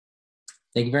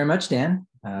Thank you very much, Dan.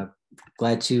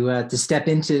 Glad to step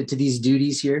into these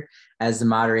duties here as the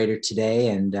moderator today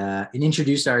and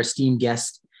introduce our esteemed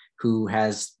guest who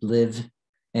has lived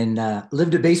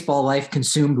a baseball life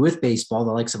consumed with baseball,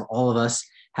 the likes of all of us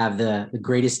have the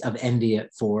greatest of envy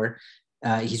for.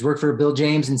 He's worked for Bill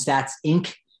James and Stats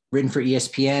Inc., written for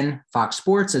ESPN, Fox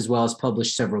Sports, as well as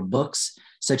published several books,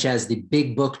 such as the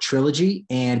Big Book Trilogy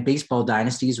and Baseball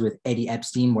Dynasties with Eddie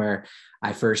Epstein, where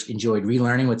I first enjoyed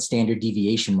relearning what standard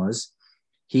deviation was.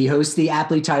 He hosts the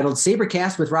aptly titled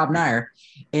SABRcast with Rob Neyer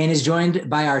and is joined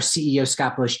by our CEO,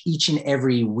 Scott Bush, each and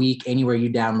every week, anywhere you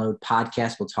download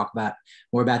podcasts. We'll talk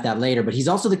more about that later. But he's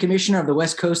also the commissioner of the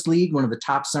West Coast League, one of the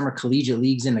top summer collegiate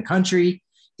leagues in the country.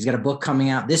 He's got a book coming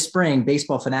out this spring,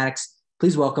 Baseball Fanatics.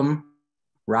 Please welcome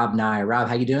Rob Neyer. Rob,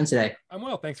 how you doing today? I'm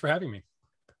well. Thanks for having me.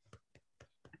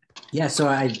 Yeah, so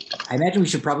I imagine we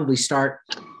should probably start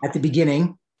at the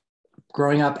beginning.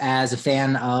 Growing up as a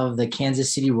fan of the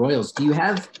Kansas City Royals, do you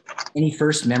have any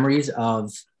first memories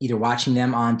of either watching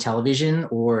them on television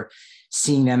or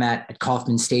seeing them at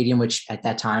Kauffman Stadium, which at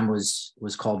that time was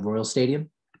called Royal Stadium?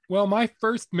 Well, my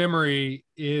first memory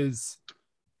is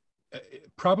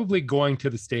probably going to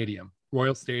the stadium,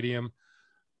 Royal Stadium.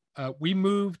 We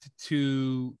moved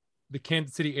to the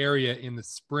Kansas City area in the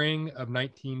spring of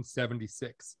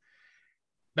 1976.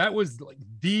 That was like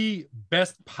the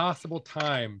best possible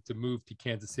time to move to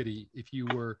Kansas City if you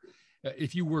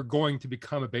were going to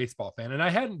become a baseball fan. And I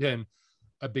hadn't been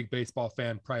a big baseball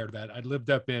fan prior to that. I'd lived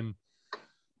up in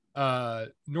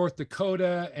North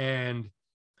Dakota and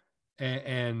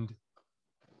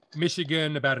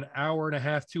Michigan, about an hour and a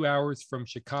half, 2 hours from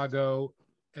Chicago.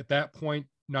 At that point,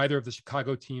 neither of the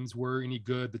Chicago teams were any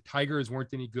good. The Tigers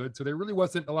weren't any good. So there really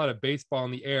wasn't a lot of baseball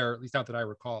in the air, at least not that I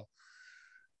recall.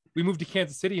 We moved to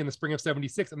Kansas City in the spring of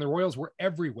 76, and the Royals were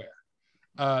everywhere.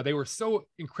 They were so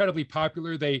incredibly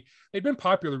popular. They'd been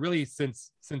popular really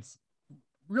since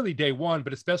really day one,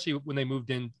 but especially when they moved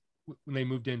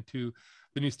into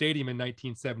the new stadium in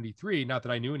 1973. Not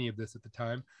that I knew any of this at the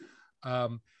time.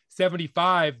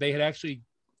 75, they had actually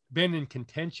been in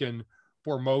contention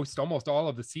for almost all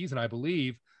of the season, I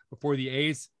believe, before the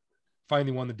A's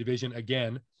finally won the division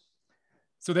again.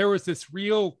 So there was this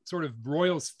real sort of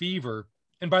Royals fever.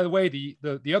 And by the way,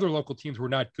 the other local teams were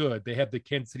not good. They had the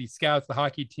Kansas City Scouts, the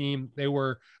hockey team. They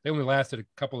only lasted a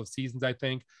couple of seasons, I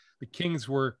think. The Kings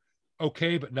were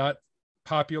okay, but not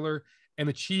popular. And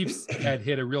the Chiefs had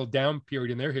hit a real down period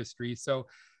in their history. So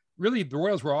really, the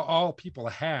Royals were all people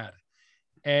had.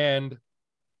 And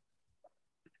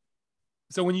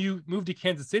so when you moved to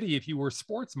Kansas City, if you were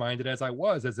sports minded, as I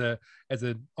was, as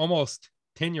an almost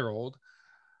 10-year-old,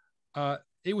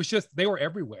 it was just, they were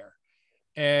everywhere.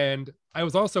 And I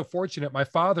was also fortunate. My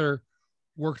father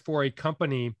worked for a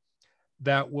company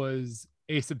that was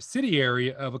a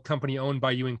subsidiary of a company owned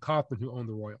by Ewing Kauffman, who owned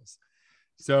the Royals.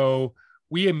 So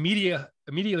we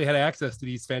immediately had access to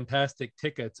these fantastic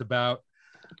tickets. About,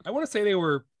 I want to say they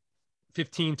were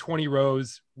 15, 20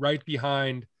 rows right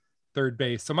behind third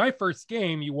base. So my first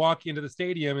game, you walk into the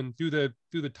stadium and through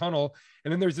the tunnel,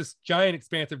 and then there's this giant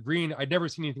expanse of green. I'd never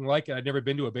seen anything like it. I'd never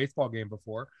been to a baseball game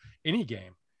before, any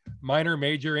game, minor,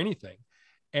 major, anything.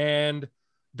 And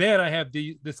then I have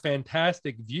this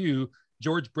fantastic view.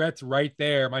 George Brett's right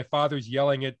there. My father's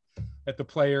yelling at the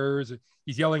players.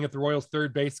 He's yelling at the Royals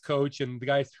third base coach, and the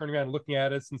guy's turning around and looking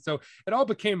at us. And so it all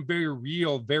became very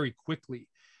real very quickly.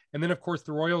 And then, of course,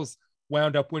 the Royals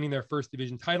wound up winning their first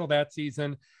division title that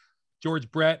season.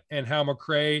 George Brett and Hal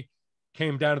McRae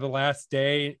came down to the last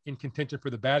day in contention for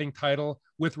the batting title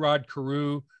with Rod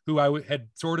Carew, who I had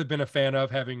sort of been a fan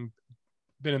of, having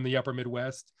been in the upper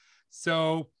Midwest.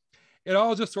 So it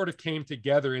all just sort of came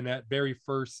together in that very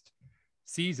first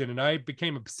season. And I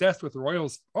became obsessed with the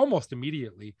Royals almost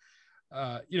immediately.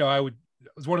 I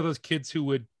was one of those kids who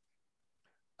would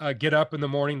get up in the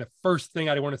morning. The first thing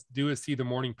I wanted to do is see the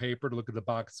morning paper to look at the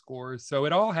box scores. So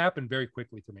it all happened very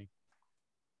quickly for me.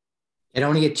 I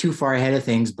don't want to get too far ahead of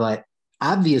things, but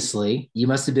obviously you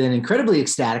must have been incredibly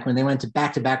ecstatic when they went to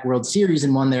back-to-back World Series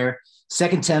and won their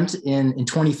second attempt in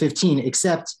 2015,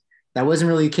 except that wasn't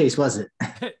really the case, was it?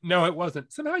 No, it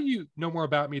wasn't. Somehow you know more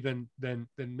about me than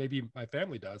maybe my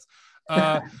family does.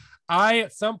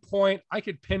 At some point, I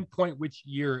could pinpoint which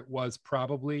year it was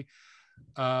probably.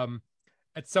 At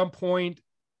some point,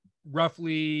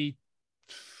 roughly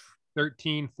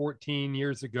 13, 14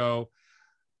 years ago,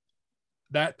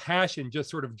 that passion just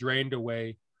sort of drained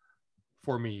away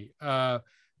for me.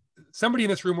 Somebody in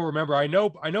this room will remember. I know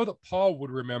that Paul would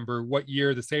remember what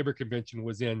year the SABR convention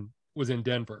was in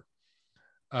Denver.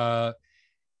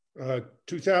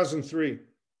 2003.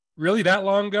 Really, that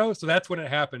long ago? So that's when it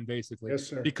happened, basically. Yes,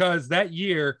 sir. Because that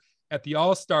year, at the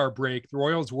All-Star break, the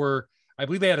Royals were, I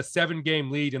believe they had a 7-game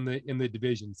lead in the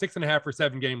division, 6.5 or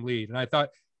 7-game lead. And I thought,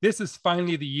 this is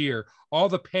finally the year. All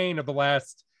the pain of the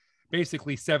last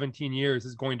basically 17 years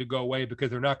is going to go away because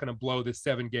they're not going to blow this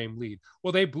 7-game lead.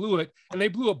 Well, they blew it, and they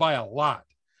blew it by a lot.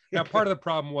 Now, part of the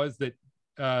problem was that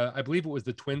I believe it was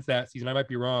the Twins that season, I might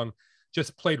be wrong,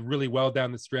 just played really well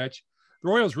down the stretch. The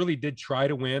Royals really did try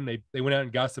to win. They went out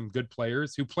and got some good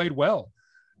players who played well.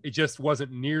 It just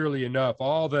wasn't nearly enough.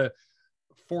 All the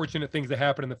fortunate things that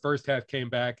happened in the first half came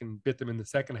back and bit them in the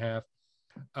second half.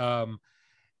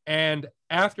 And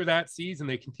after that season,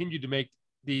 they continued to make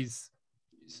these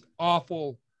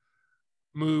awful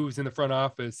moves in the front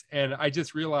office. And I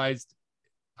just realized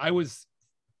I was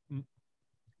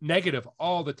negative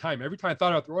all the time. Every time I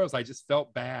thought about the Royals, I just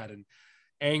felt bad and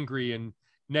angry and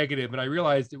negative. And I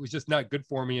realized it was just not good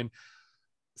for me. And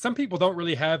some people don't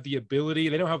really have the ability,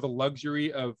 they don't have the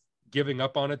luxury of giving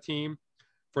up on a team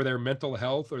for their mental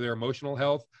health or their emotional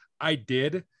health. I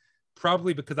did,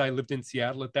 probably because I lived in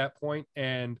Seattle at that point.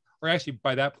 Or actually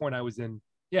by that point I was in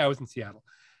Seattle.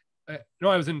 No,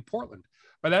 I was in Portland.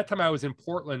 By that time I was in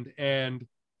Portland, and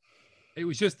it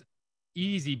was just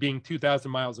easy being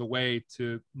 2,000 miles away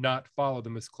to not follow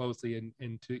them as closely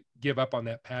and to give up on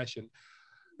that passion.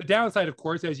 The downside, of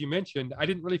course, as you mentioned, I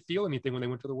didn't really feel anything when they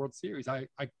went to the World Series. I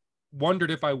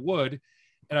wondered if I would,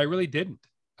 and I really didn't.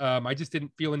 I just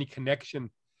didn't feel any connection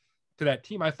to that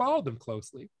team. I followed them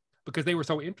closely because they were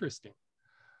so interesting,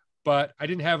 but I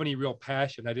didn't have any real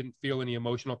passion. I didn't feel any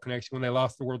emotional connection. When they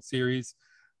lost the World Series,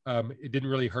 it didn't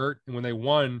really hurt. And when they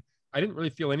won, I didn't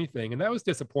really feel anything. And that was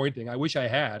disappointing. I wish I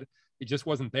had. It just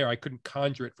wasn't there. I couldn't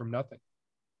conjure it from nothing.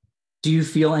 Do you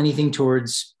feel anything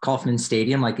towards Kauffman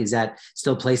Stadium? Like, is that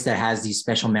still a place that has these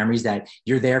special memories that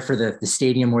you're there for the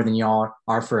stadium more than y'all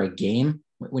are for a game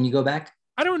when you go back?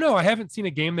 I don't know. I haven't seen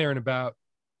a game there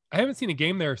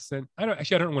since, I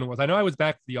don't know when it was. I know I was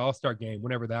back to the All-Star game,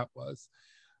 whenever that was.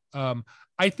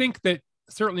 I think that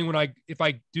certainly if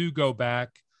I do go back,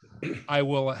 I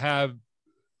will have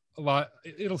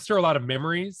it'll stir a lot of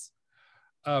memories.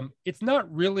 It's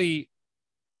not really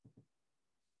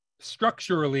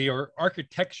structurally or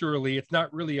architecturally, it's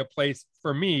not really a place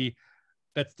for me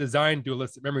that's designed to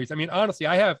elicit memories. I mean, honestly,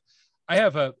 I have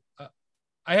a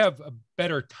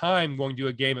better time going to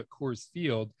a game at Coors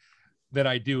Field than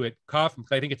I do at Kauffman,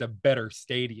 because I think it's a better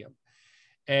stadium.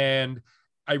 And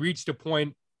I reached a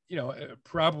point,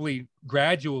 probably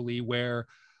gradually, where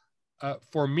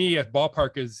for me, a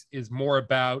ballpark is more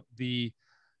about the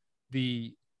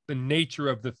nature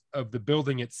of the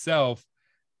building itself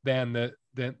than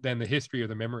the history or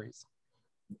the memories.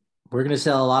 We're going to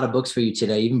sell a lot of books for you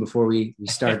today, even before we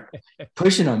start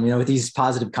pushing them, with these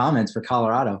positive comments for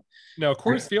Colorado. No,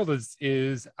 Coors Field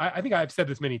is I think I've said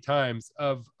this many times,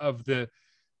 of the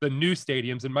new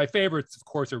stadiums, and my favorites, of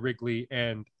course, are Wrigley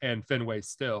and Fenway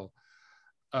still,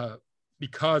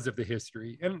 because of the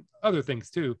history and other things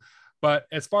too. But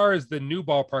as far as the new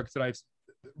ballparks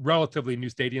relatively new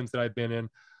stadiums that I've been in,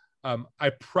 I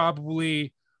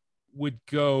probably would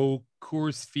go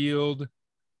Coors Field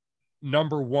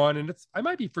number one. And I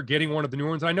might be forgetting one of the new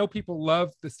ones. I know people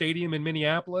love the stadium in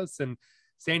Minneapolis and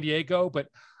San Diego, but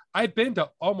I've been to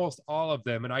almost all of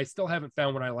them, and I still haven't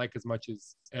found one I like as much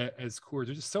as Coors.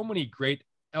 There's just so many great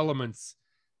elements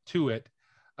to it.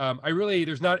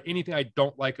 There's not anything I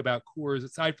don't like about Coors,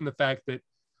 aside from the fact that,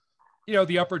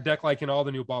 the upper deck, like in all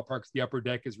the new ballparks, the upper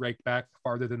deck is raked back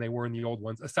farther than they were in the old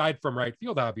ones, aside from right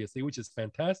field, obviously, which is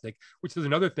fantastic, which is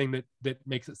another thing that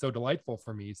makes it so delightful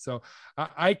for me. So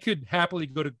I could happily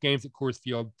go to games at Coors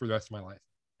Field for the rest of my life.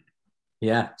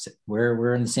 Yeah,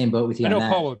 we're in the same boat with you. I know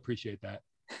Paul will appreciate that.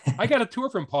 I got a tour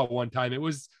from Paul one time. It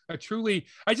was I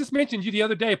just mentioned you the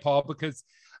other day, Paul, because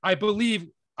I believe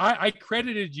I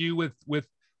credited you with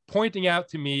pointing out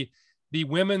to me the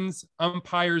women's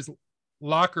umpires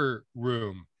locker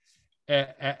room.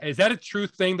 Is that a true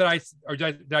thing or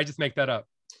did I just make that up?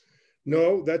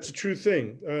 No, that's a true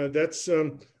thing. That's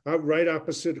out right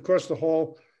opposite, across the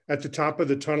hall at the top of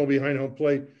the tunnel behind home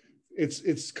plate.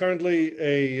 It's currently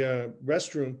a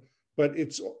restroom, but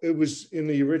it was in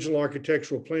the original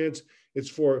architectural plans. It's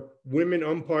for women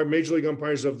major league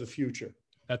umpires of the future.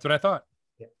 That's what I thought.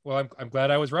 Yeah. Well, I'm glad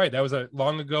I was right. That was a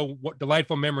long ago,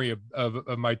 delightful memory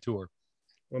of my tour.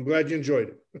 I'm glad you enjoyed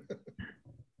it.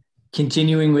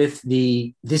 Continuing with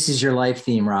the "This Is Your Life"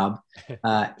 theme, Rob,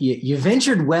 you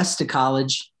ventured west to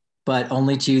college, but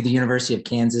only to the University of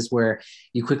Kansas, where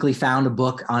you quickly found a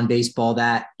book on baseball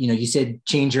that, you said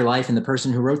changed your life, and the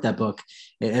person who wrote that book,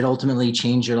 it ultimately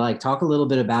changed your life. Talk a little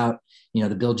bit about,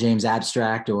 the Bill James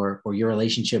abstract or your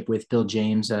relationship with Bill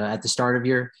James at the start of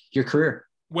your career.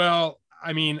 Well,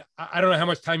 I mean, I don't know how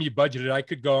much time you budgeted. I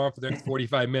could go on for the next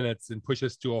 45 minutes and push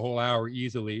us to a whole hour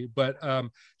easily. But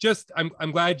I'm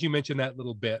glad you mentioned that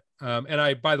little bit.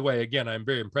 And by the way, again, I'm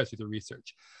very impressed with the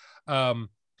research. There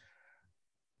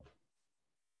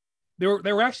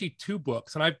were actually two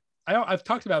books, and I've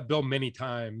talked about Bill many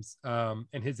times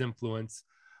and his influence,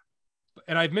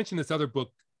 and I've mentioned this other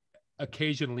book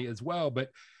occasionally as well. But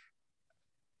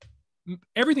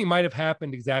everything might have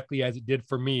happened exactly as it did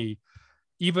for me,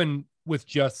 even with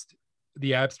just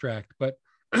the abstract. But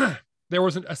there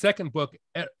was a second book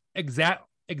at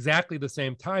exactly the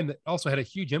same time that also had a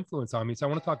huge influence on me. So I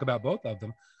want to talk about both of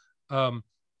them.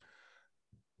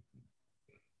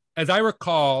 As I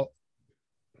recall,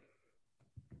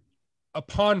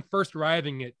 upon first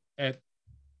arriving at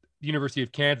the University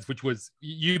of Kansas, which was,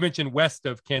 you mentioned west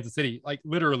of Kansas City, like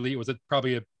literally it was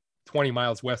probably 20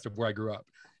 miles west of where I grew up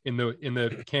in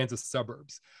the Kansas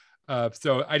suburbs.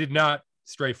 So I did not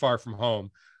stray far from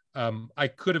home. I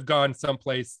could have gone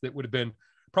someplace that would have been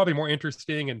probably more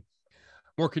interesting and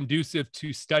more conducive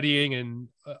to studying and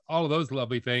all of those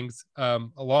lovely things, a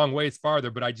long ways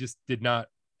farther, but I just did not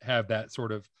have that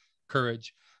sort of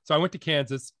courage. So I went to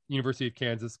Kansas, University of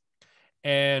Kansas,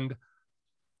 and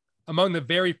among the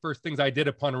very first things I did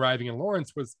upon arriving in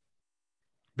Lawrence was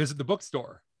visit the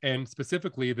bookstore, and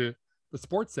specifically the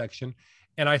sports section.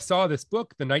 And I saw this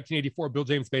book, the 1984 Bill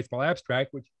James Baseball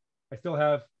Abstract, which I still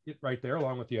have it right there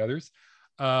along with the others.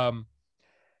 And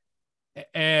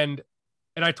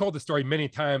I told the story many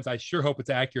times. I sure hope it's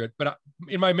accurate, but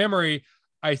in my memory,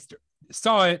 I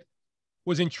saw it,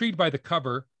 was intrigued by the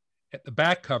cover, at the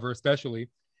back cover especially,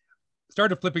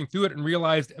 started flipping through it and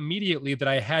realized immediately that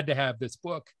I had to have this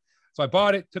book. So I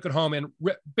bought it, took it home, and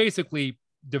basically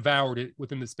devoured it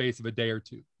within the space of a day or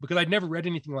two, because I'd never read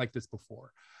anything like this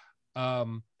before.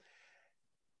 And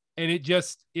it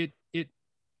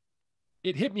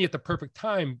hit me at the perfect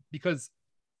time because,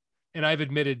 and I've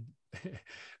admitted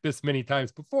this many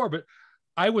times before, but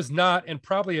I was not, and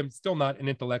probably am still not, an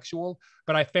intellectual,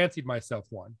 but I fancied myself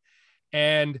one.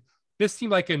 And this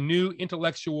seemed like a new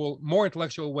more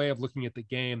intellectual way of looking at the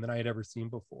game than I had ever seen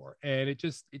before. And it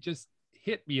just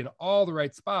hit me in all the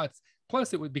right spots.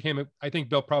 Plus it became, I think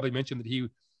Bill probably mentioned that he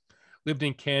lived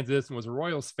in Kansas and was a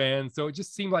Royals fan. So it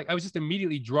just seemed like I was just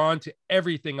immediately drawn to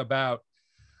everything about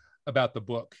the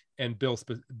book and Bill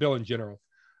in general.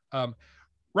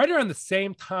 Right around the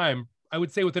same time, I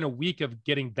would say within a week of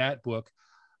getting that book,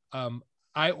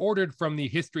 I ordered from the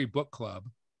History Book Club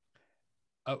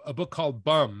a book called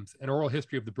Bums, an oral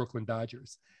history of the Brooklyn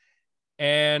Dodgers.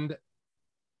 And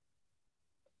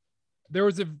there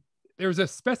was a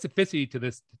specificity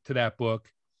to that book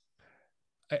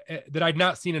that I'd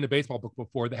not seen in a baseball book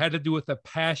before, that had to do with the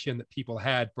passion that people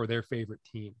had for their favorite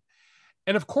team.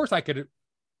 And of course I could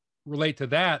relate to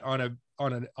that on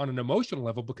an emotional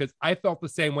level, because I felt the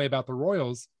same way about the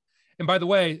Royals. And by the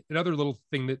way, another little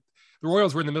thing, that the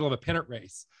Royals were in the middle of a pennant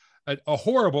race, a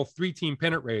horrible 3-team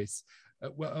pennant race.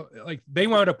 Like they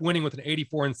wound up winning with an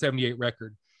 84-78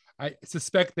 record. I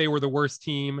suspect they were the worst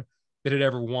team that had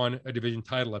ever won a division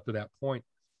title up to that point.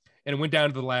 And it went down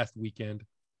to the last weekend.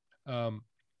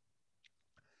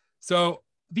 So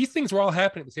these things were all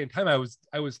happening at the same time.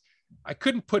 I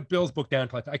couldn't put Bill's book down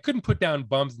until I couldn't put down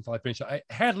Bums until I finished. I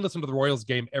had to listen to the Royals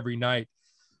game every night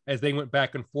as they went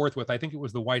back and forth with, I think it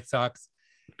was the White Sox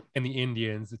and the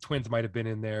Indians. The Twins might have been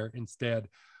in there instead.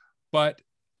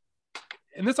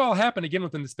 And this all happened again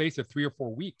within the space of 3 or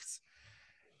 4 weeks.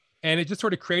 And it just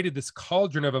sort of created this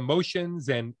cauldron of emotions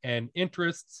and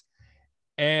interests.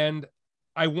 And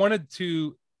I wanted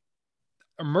to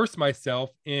immerse myself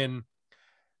in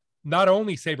not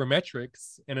only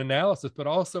sabermetrics and analysis, but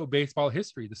also baseball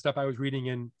history, the stuff I was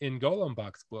reading in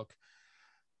Golombach's book.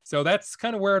 So that's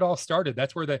kind of where it all started.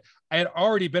 That's where I had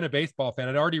already been a baseball fan.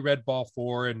 I'd already read Ball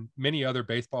 4 and many other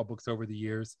baseball books over the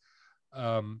years.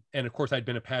 And of course, I'd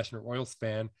been a passionate Royals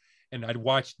fan, and I'd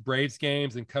watched Braves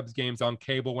games and Cubs games on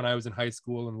cable when I was in high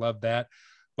school and loved that.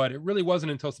 But it really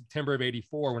wasn't until September of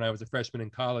 '84, when I was a freshman in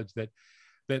college, that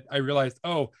I realized,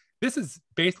 oh, this is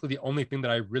basically the only thing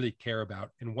that I really care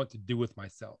about and want to do with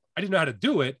myself. I didn't know how to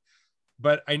do it,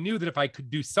 but I knew that if I could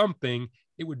do something,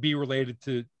 it would be related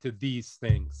to these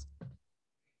things.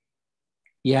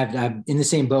 Yeah, I'm in the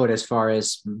same boat as far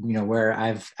as, where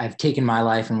I've taken my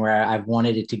life and where I've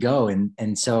wanted it to go.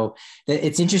 And so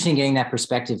it's interesting getting that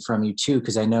perspective from you too,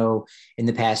 because I know in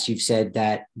the past you've said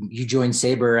that you joined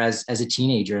SABR as a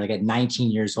teenager, like at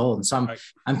 19 years old. And so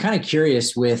I'm kind of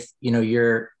curious with,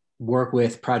 your work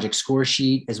with Project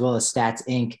Scoresheet as well as Stats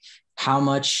Inc., how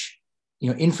much,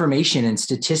 information and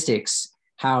statistics,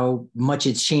 how much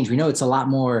it's changed. We know it's a lot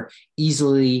more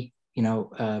easily,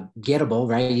 gettable,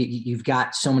 right? You've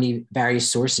got so many various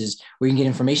sources where you can get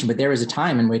information, but there was a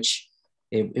time in which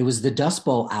it was the Dust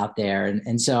Bowl out there.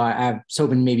 And so I was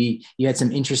hoping maybe you had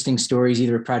some interesting stories,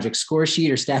 either a Project Score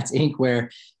Sheet or Stats Inc., where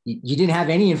you didn't have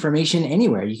any information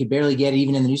anywhere. You could barely get it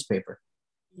even in the newspaper.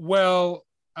 Well,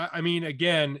 I mean,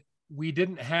 again, we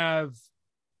didn't have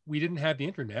the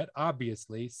internet,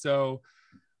 obviously. So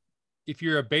if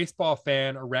you're a baseball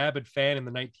fan, a rabid fan in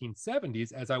the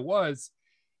 1970s, as I was,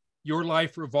 your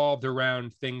life revolved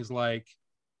around things like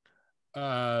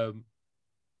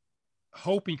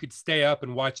hoping you could stay up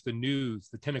and watch the news,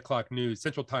 the 10 o'clock news,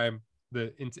 Central Time.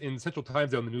 In Central Time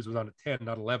Zone, the news was on at 10,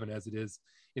 not 11, as it is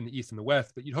in the East and the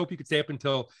West. But you'd hope you could stay up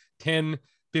until 10:15,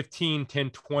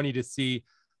 10:20 to see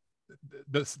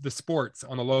the sports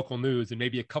on the local news and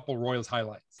maybe a couple Royals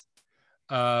highlights,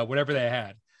 whatever they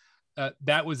had.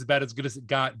 That was about as good as it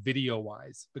got video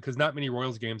wise, because not many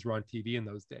Royals games were on TV in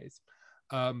those days.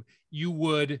 You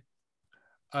would,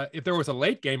 if there was a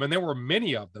late game, and there were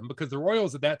many of them, because the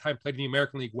Royals at that time played in the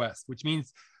American League West, which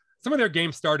means some of their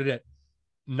games started at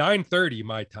 9:30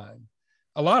 my time.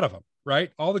 A lot of them,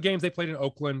 right? All the games they played in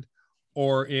Oakland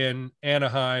or in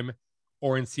Anaheim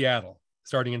or in Seattle,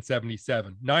 starting in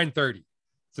 77, 9:30.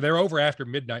 So they're over after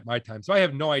midnight my time. So I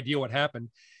have no idea what happened.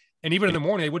 And even in the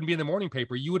morning, they wouldn't be in the morning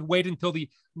paper. You would wait until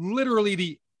literally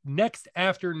the next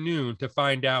afternoon to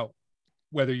find out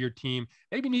whether your team,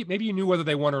 maybe you knew whether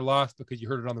they won or lost because you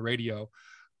heard it on the radio,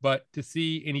 but to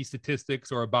see any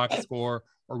statistics or a box score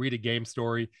or read a game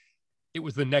story, it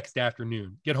was the next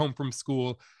afternoon. Get home from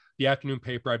school, the afternoon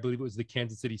paper, I believe it was the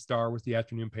Kansas City Star was the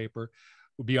afternoon paper,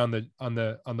 would be on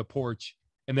the porch,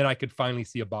 and then I could finally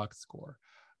see a box score.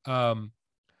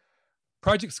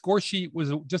 Project Score Sheet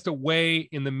was just a way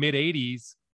in the mid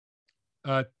 80s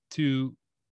to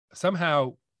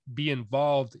somehow be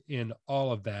involved in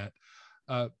all of that.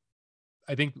 I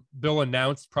think Bill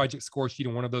announced Project Score Sheet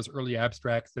in one of those early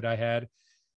abstracts that I had,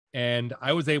 and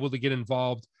I was able to get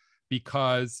involved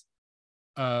because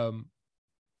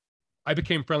I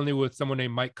became friendly with someone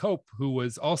named Mike Cope, who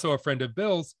was also a friend of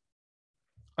Bill's.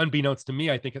 Unbeknownst to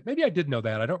me, I think maybe I did know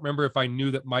that. I don't remember if I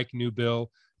knew that Mike knew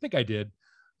Bill. I think I did.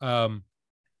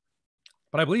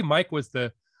 But I believe Mike was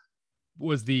the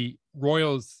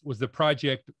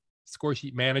project score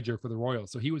sheet manager for the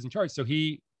Royals. So he was in charge. So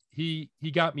he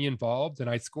got me involved, and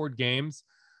I scored games.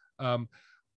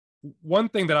 One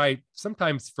thing that I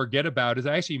sometimes forget about is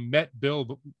I actually met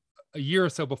Bill a year or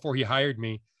so before he hired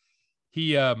me.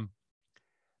 There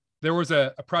was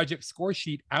a project score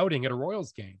sheet outing at a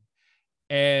Royals game,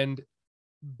 and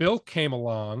Bill came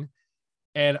along,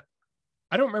 and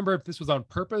I don't remember if this was on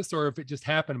purpose or if it just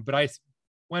happened, but I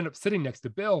wound up sitting next to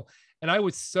Bill, and I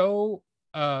was so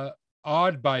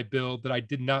awed by Bill that I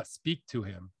did not speak to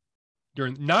him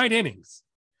during 9 innings.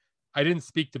 I didn't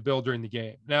speak to Bill during the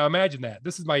game. Now imagine that.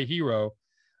 This is my hero.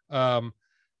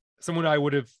 Someone I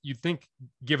would have, you'd think,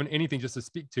 given anything just to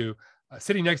speak to,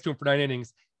 sitting next to him for 9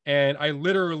 innings. And I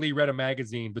literally read a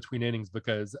magazine between innings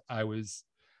because I was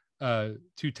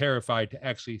too terrified to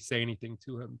actually say anything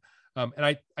to him. And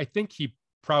I think he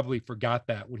probably forgot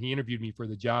that when he interviewed me for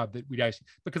the job, that we'd actually,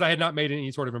 because I had not made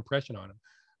any sort of impression on him.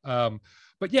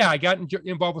 But yeah, I got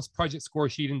involved with Project Score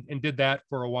Sheet and did that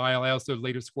for a while. I also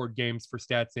later scored games for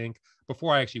Stats Inc.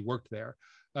 before I actually worked there,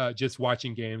 just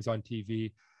watching games on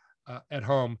TV at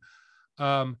home.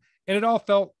 And it all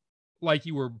felt like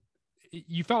you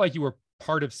felt like you were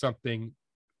part of something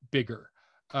bigger,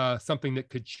 something that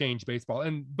could change baseball.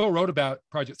 And Bill wrote about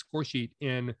Project Score Sheet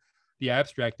in the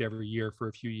abstract every year for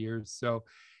a few years. So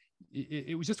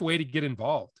it was just a way to get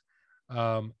involved.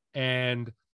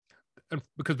 And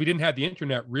because we didn't have the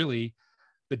internet, really,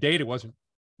 the data wasn't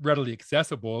readily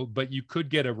accessible, but you could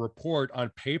get a report on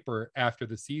paper after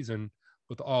the season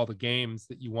with all the games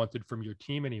that you wanted from your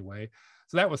team anyway.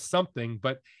 So that was something,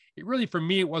 but it really, for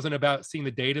me, it wasn't about seeing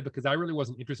the data because I really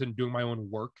wasn't interested in doing my own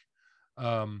work.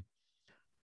 I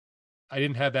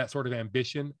didn't have that sort of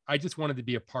ambition. I just wanted to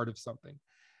be a part of something.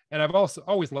 And I've also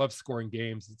always loved scoring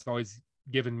games. It's always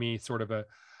given me sort of an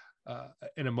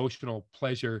emotional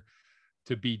pleasure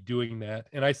to be doing that.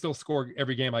 And I still score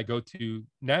every game I go to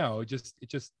now.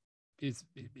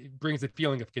 It brings a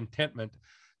feeling of contentment.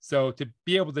 So to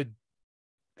be able to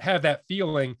have that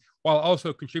feeling while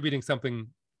also contributing something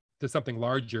to something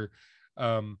larger,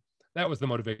 that was the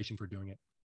motivation for doing it.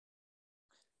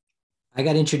 I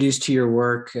got introduced to your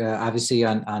work, obviously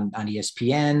on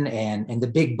ESPN and the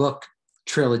Big Book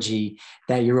trilogy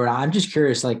that you wrote. I'm just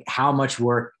curious, like how much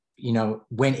work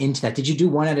went into that. Did you do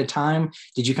one at a time?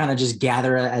 Did you kind of just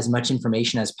gather as much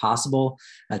information as possible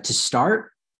to start?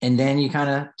 and then you kind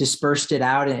of dispersed it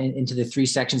out into the three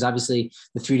sections, obviously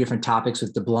the three different topics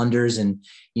with the blunders and,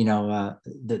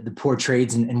 the poor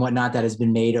trades and whatnot that has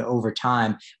been made over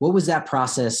time. What was that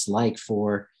process like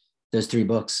for those three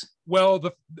books? Well,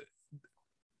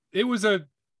 it was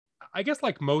I guess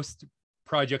like most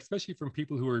projects, especially from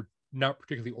people who are not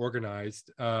particularly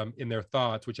organized in their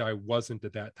thoughts, which I wasn't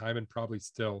at that time and probably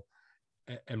still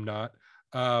am not.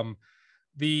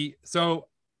 So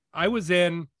I was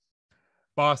in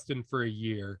Boston for a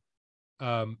year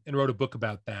and wrote a book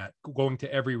about that, going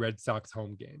to every Red Sox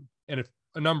home game and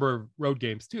a number of road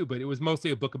games too, but it was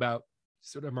mostly a book about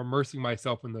sort of immersing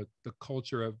myself in the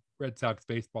culture of Red Sox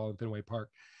baseball in Fenway Park.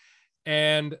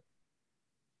 And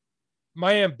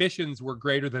my ambitions were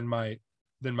greater than my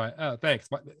thanks.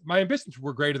 My ambitions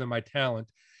were greater than my talent.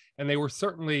 And they were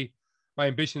certainly, my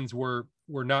ambitions were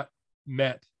not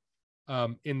met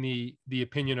in the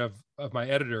opinion of my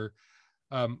editor,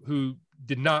 who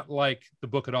did not like the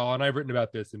book at all. And I've written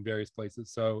about this in various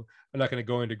places, so I'm not going to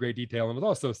go into great detail. And it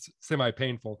was also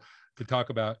semi-painful to talk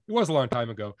about. It was a long time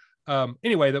ago.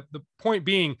 Anyway, the point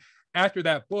being, after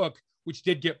that book, which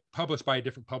did get published by a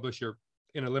different publisher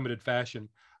in a limited fashion,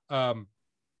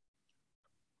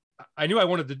 I knew I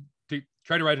wanted to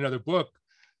try to write another book,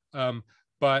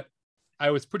 but I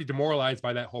was pretty demoralized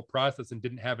by that whole process and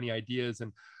didn't have any ideas.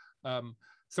 And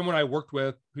someone I worked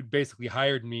with, who basically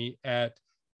hired me at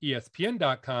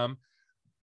ESPN.com,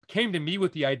 came to me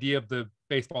with the idea of the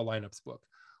baseball lineups book,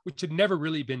 which had never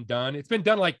really been done. It's been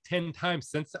done like 10 times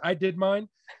since I did mine.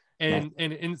 And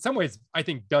in some ways, I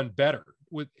think done better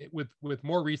with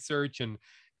more research and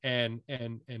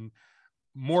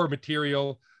more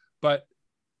material, but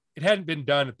it hadn't been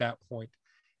done at that point.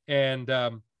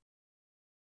 And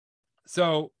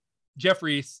so Jeff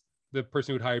Reese, the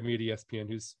person who'd hired me at ESPN,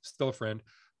 who's still a friend,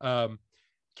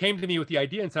 came to me with the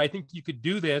idea and said, I think you could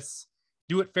do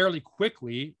it fairly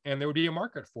quickly, and there would be a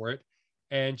market for it.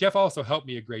 And Jeff also helped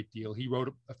me a great deal. He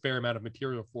wrote a fair amount of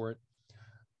material for it.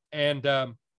 And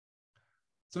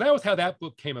so that was how that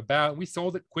book came about. We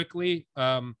sold it quickly.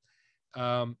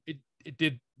 It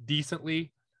did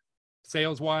decently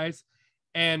sales-wise.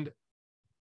 And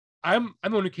I'm the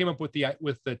one who came up with the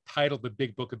title, The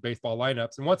Big Book of Baseball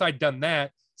Lineups. And once I'd done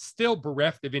that, still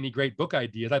bereft of any great book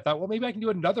ideas, I thought, well, maybe I can do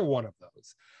another one of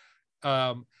those.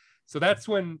 So that's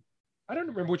when, I don't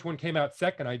remember which one came out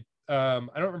second. I don't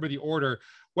remember the order.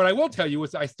 What I will tell you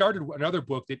is I started another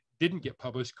book that didn't get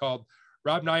published called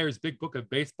Rob Neyer's Big Book of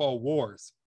Baseball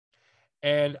Wars.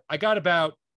 And I got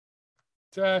about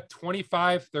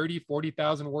 25, 30,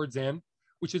 40,000 words in,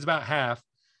 which is about half,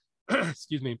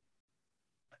 excuse me,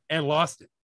 and lost it.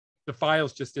 The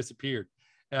files just disappeared.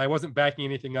 And I wasn't backing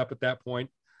anything up at that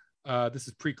point. This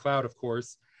is pre-cloud, of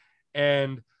course.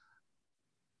 And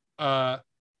the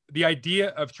idea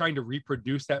of trying to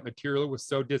reproduce that material was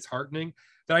so disheartening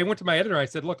that I went to my editor. I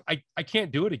said, look, I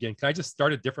can't do it again. Can I just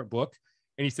start a different book?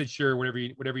 And he said, sure,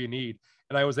 whatever you need.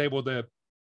 And I was able to,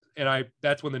 and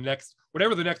that's when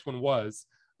whatever the next one was,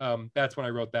 that's when I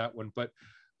wrote that one. But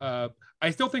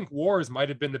I still think Wars might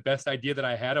have been the best idea that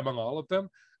I had among all of them.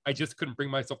 I just couldn't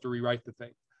bring myself to rewrite the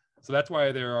thing. So that's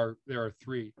why there are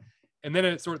three. And then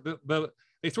it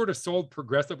they sort of sold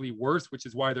progressively worse, which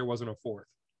is why there wasn't a fourth.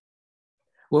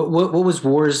 What was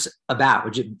Wars about?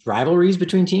 Was it rivalries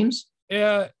between teams?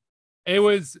 Yeah, it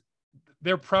was.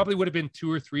 There probably would have been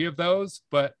 2 or 3 of those,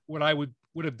 but what I would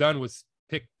have done was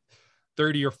pick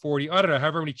 30 or 40. I don't know,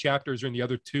 however many chapters are in the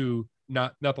other 2,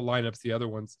 not the lineups, the other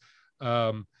ones.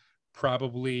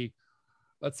 Probably,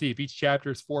 let's see, if each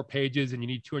chapter is 4 pages and you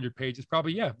need 200 pages,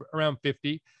 probably, yeah, around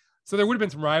 50. So there would have been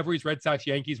some rivalries. Red Sox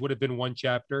Yankees would have been one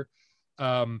chapter.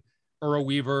 Earl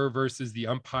Weaver versus the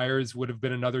umpires would have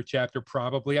been another chapter,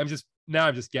 probably. I'm just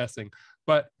guessing,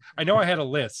 but I know I had a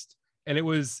list, and it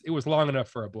was long enough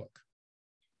for a book.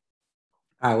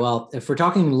 All right. Well, if we're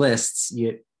talking lists,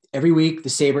 every week the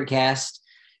SABRcast,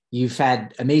 you've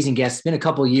had amazing guests. It's been a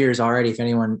couple of years already. If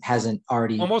anyone hasn't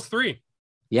already, almost 3.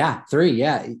 Yeah, 3.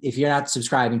 Yeah. If you're not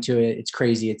subscribing to it, it's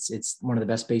crazy. It's one of the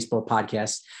best baseball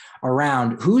podcasts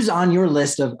around. Who's on your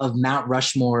list of Mount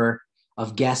Rushmore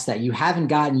of guests that you haven't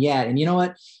gotten yet? And you know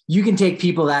what? You can take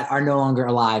people that are no longer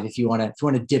alive if you want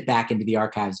to dip back into the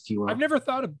archives, if you will. I've never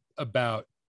thought about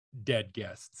dead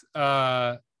guests.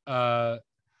 Wow.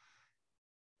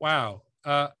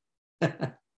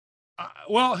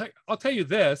 Well, I'll tell you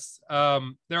this.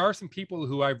 There are some people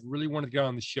who I've really wanted to get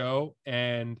on the show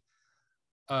and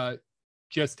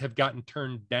just have gotten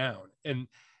turned down. And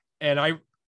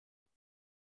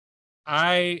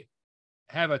I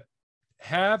have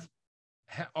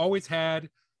always had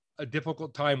a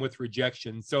difficult time with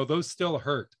rejection. So those still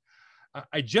hurt.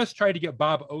 I just tried to get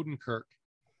Bob Odenkirk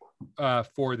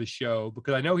for the show,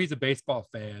 because I know he's a baseball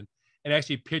fan and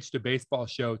actually pitched a baseball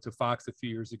show to Fox a few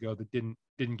years ago that didn't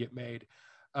get made.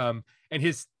 And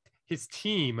his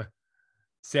team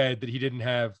said that he didn't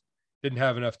have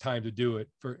enough time to do it,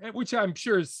 for which I'm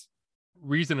sure is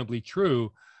reasonably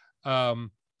true. A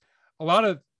lot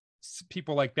of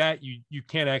people like that, you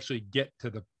can't actually get to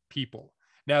the people.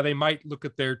 Now they might look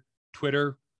at their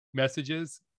Twitter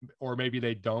messages, or maybe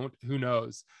they don't, who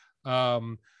knows.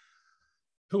 Who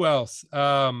else?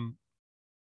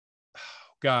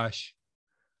 Gosh,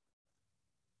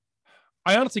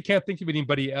 I honestly can't think of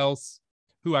anybody else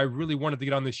who I really wanted to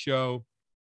get on this show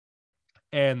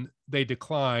and they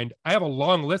declined. I have a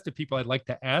long list of people I'd like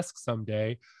to ask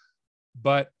someday,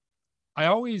 but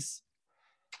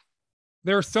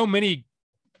there are so many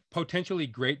potentially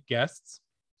great guests.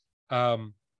 I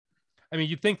mean,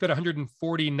 you think that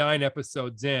 149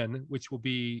 episodes in, which will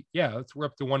be, we're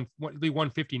up to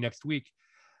 150 next week,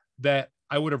 that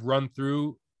I would have run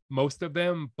through most of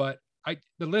them, but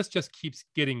the list just keeps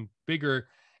getting bigger.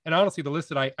 And honestly, the list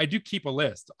that I do keep a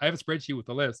list. I have a spreadsheet with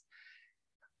the list.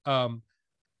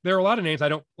 There are a lot of names I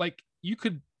don't like. You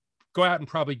could go out and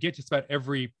probably get just about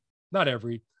a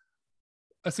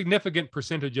significant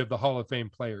percentage of the Hall of Fame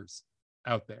players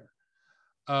out there.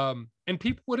 And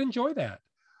people would enjoy that.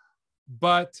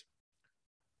 But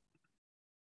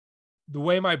the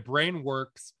way my brain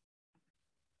works,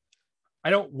 I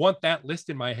don't want that list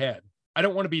in my head. I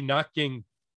don't want to be knocking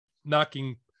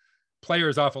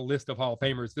players off a list of Hall of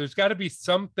Famers. There's got to be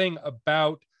something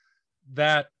about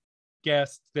that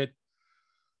guest that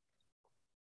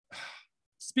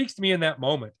speaks to me in that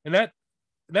moment. And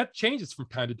that changes from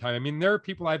time to time. I mean, there are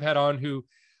people I've had on who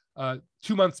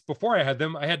 2 months before I had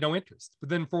them, I had no interest. But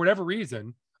then for whatever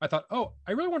reason, I thought, oh,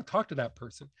 I really want to talk to that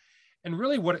person. And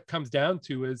really what it comes down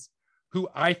to is who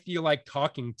I feel like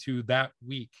talking to that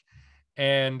week.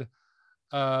 And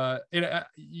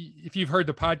if you've heard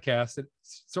the podcast, it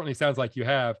certainly sounds like you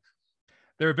have.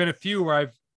 There have been a few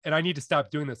where and I need to stop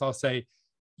doing this. I'll say,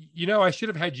 I should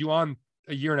have had you on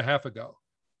a year and a half ago,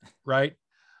 right?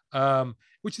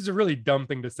 Which is a really dumb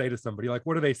thing to say to somebody. Like,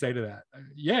 what do they say to that?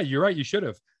 Yeah, you're right. You should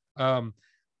have.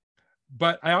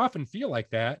 But I often feel like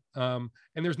that. And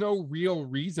there's no real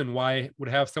reason why I would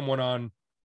have someone on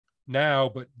now,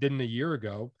 but didn't a year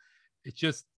ago. It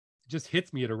just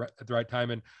hits me at the right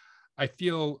time. And I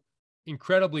feel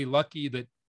incredibly lucky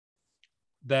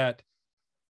that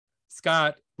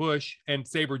Scott, Bush, and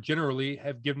SABR generally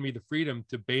have given me the freedom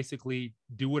to basically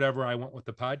do whatever I want with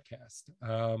the podcast.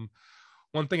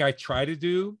 One thing I try to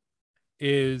do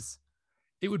is,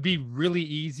 it would be really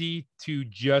easy to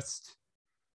just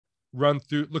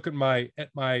look at my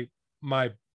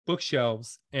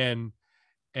bookshelves and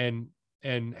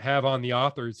have on the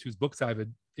authors whose books I've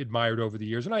admired over the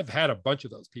years. And I've had a bunch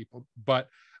of those people, but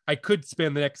I could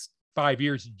spend the next 5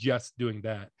 years just doing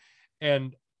that.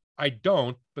 And I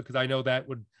don't, because I know that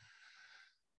would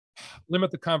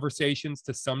limit the conversations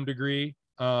to some degree.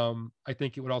 I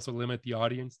think it would also limit the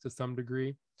audience to some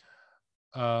degree.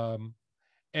 And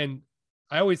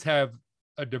I always have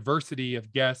a diversity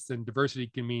of guests, and diversity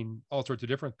can mean all sorts of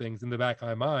different things in the back of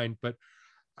my mind, but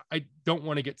I don't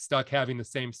want to get stuck having the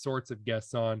same sorts of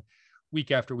guests on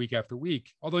week after week after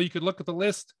week. Although you could look at the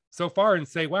list so far and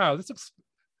say, wow, this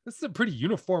is a pretty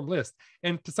uniform list.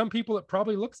 And to some people, it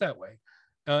probably looks that way.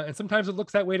 And sometimes it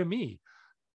looks that way to me.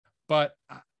 But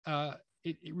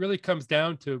it really comes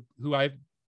down to who I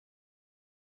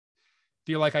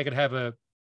feel like I could have an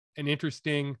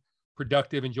interesting,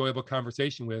 productive, enjoyable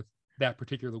conversation with that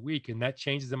particular week. And that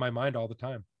changes in my mind all the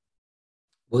time.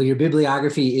 Well, your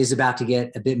bibliography is about to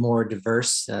get a bit more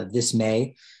diverse this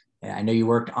May. I know you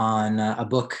worked on a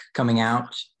book coming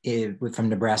out from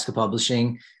Nebraska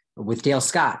Publishing with Dale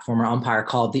Scott, former umpire,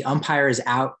 called "The Umpire is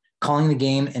Out, Calling the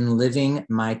Game and Living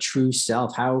My True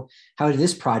Self." How did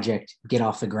this project get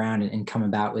off the ground and come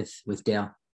about with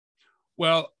Dale?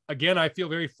 Well, again, I feel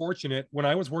very fortunate. When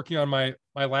I was working on my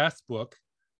last book,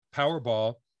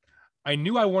 Powerball, I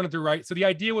knew I wanted to write. So the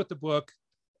idea with the book,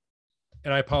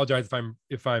 and I apologize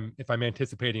if I'm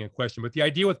anticipating a question, but the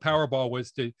idea with Powerball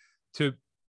was to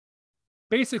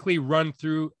basically run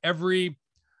through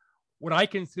what I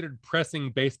considered pressing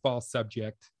baseball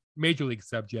subject, major league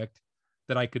subject,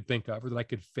 that I could think of or that I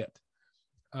could fit.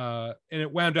 And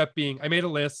it wound up being, I made a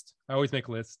list. I always make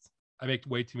lists. I make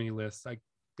way too many lists. I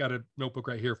got a notebook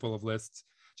right here full of lists,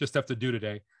 just stuff to do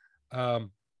today.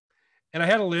 And I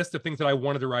had a list of things that I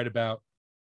wanted to write about,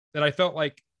 that I felt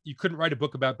like you couldn't write a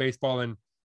book about baseball in,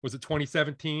 was it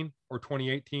 2017 or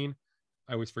 2018?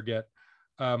 I always forget,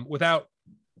 without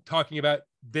talking about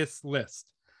this list.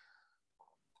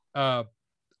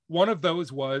 One of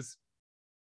those was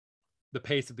the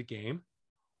pace of the game.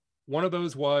 One of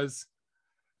those was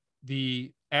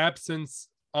the absence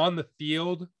on the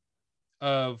field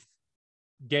of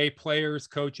gay players,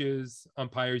 coaches,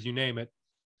 umpires, you name it.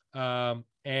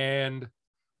 And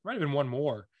might have been one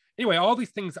more. Anyway, all these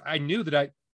things I knew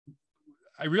that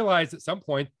I realized at some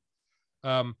point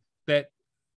that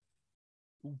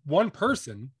one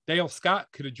person, Dale Scott,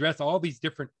 could address all these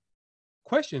different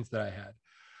questions that I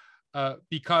had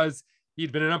because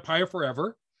he'd been an umpire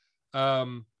forever.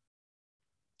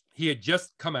 He had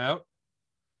just come out,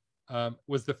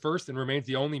 was the first and remains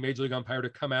the only major league umpire to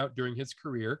come out during his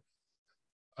career,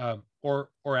 or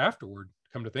afterward,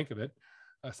 come to think of it,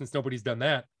 since nobody's done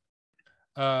that.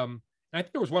 And I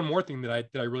think there was one more thing that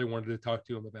I really wanted to talk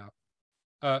to him about.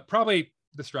 Probably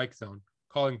the strike zone,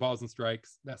 calling balls and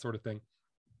strikes, that sort of thing.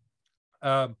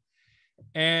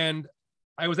 And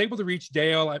I was able to reach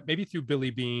Dale, maybe through Billy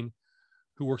Bean,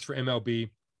 who works for MLB.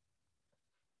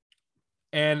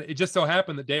 And it just so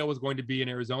happened that Dale was going to be in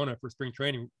Arizona for spring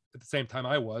training at the same time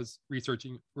I was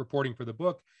reporting for the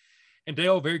book. And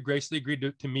Dale very graciously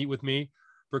agreed to meet with me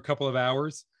for a couple of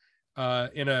hours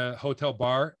in a hotel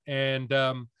bar. And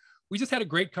we just had a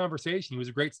great conversation. He was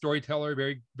a great storyteller,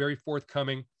 very, very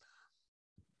forthcoming.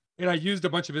 And I used a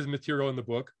bunch of his material in the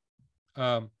book.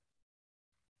 And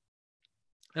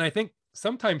I think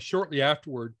sometime shortly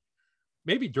afterward,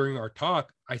 maybe during our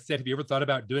talk, I said, have you ever thought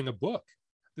about doing a book?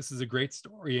 This is a great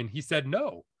story. And he said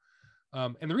no.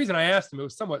 And the reason I asked him, it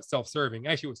was somewhat self-serving.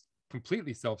 Actually, it was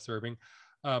completely self-serving.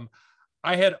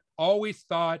 I had always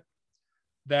thought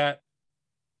that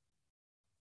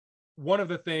one of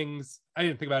the things, I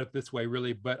didn't think about it this way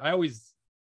really, but there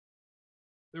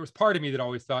was part of me that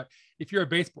always thought, if you're a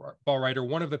baseball writer,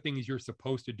 one of the things you're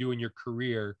supposed to do in your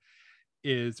career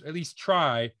is, or at least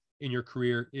try in your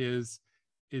career, is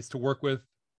to work with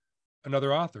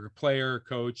another author, a player,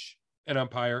 coach, an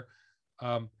umpire.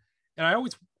 And I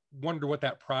always wondered what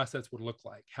that process would look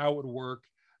like, how it would work.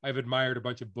 I've admired a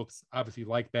bunch of books, obviously,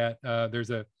 like that. There's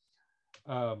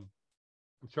I'm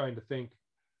trying to think,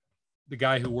 the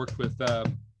guy who worked with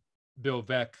Bill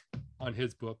Veeck on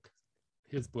his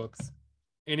books.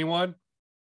 Anyone?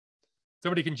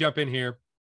 Somebody can jump in here.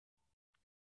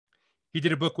 He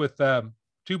did a book with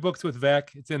 2 books with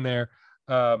Veeck. It's in there.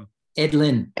 Ed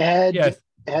Lynn. Yes.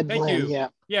 Ed Thank Lynn, you. yeah.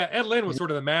 Yeah, Ed Lynn was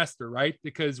sort of the master, right?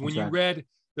 Because when you read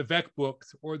the Veeck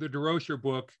books or the DeRocher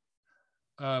book,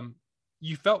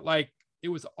 you felt like it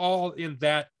was all in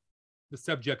the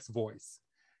subject's voice.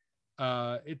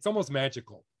 It's almost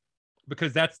magical,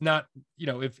 because that's not,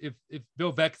 if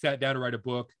Bill Veeck sat down to write a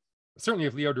book, certainly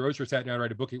if Leo DeRocher sat down to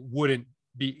write a book, it wouldn't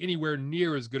be anywhere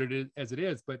near as good as it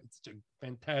is, but it's a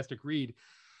fantastic read.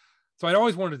 So I'd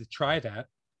always wanted to try that.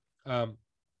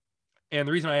 And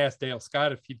the reason I asked Dale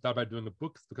Scott if he'd thought about doing the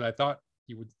book is because I thought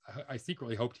he would, I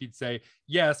secretly hoped he'd say,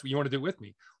 yes, you want to do it with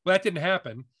me. Well, that didn't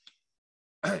happen.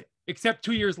 Except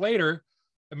 2 years later,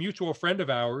 a mutual friend of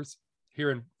ours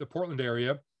here in the Portland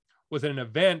area was at an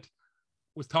event,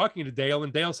 was talking to Dale,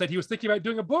 and Dale said he was thinking about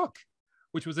doing a book,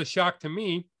 which was a shock to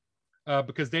me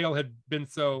because Dale had been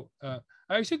so,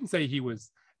 I shouldn't say he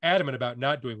was adamant about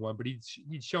not doing one, but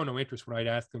he'd shown no interest when I'd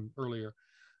asked him earlier.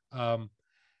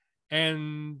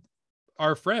 And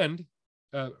our friend,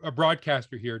 a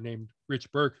broadcaster here named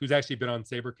Rich Burke, who's actually been on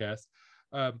SABRcast,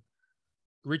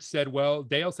 Rich said, well,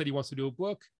 Dale said he wants to do a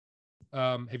book.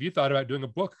 Have you thought about doing a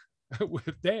book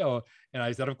with Dale? And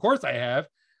I said, of course I have.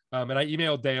 And I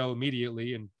emailed Dale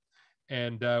immediately,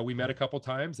 and we met a couple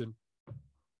times and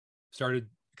started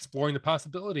exploring the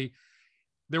possibility.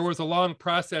 There was a long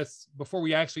process before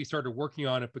we actually started working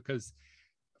on it, because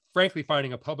frankly,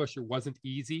 finding a publisher wasn't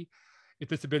easy. If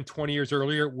this had been 20 years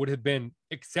earlier, it would have been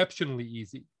exceptionally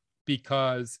easy,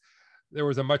 because there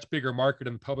was a much bigger market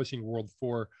in the publishing world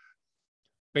for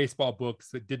baseball books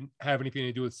that didn't have anything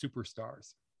to do with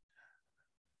superstars.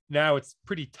 Now it's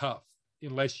pretty tough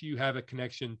unless you have a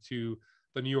connection to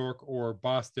the New York or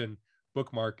Boston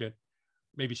book market,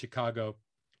 maybe Chicago.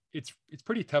 It's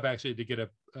pretty tough actually to get a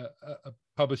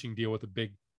publishing deal with a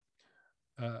big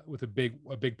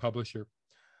publisher.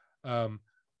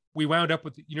 We wound up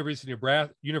with the University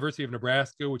of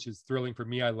Nebraska, which is thrilling for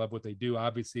me. I love what they do.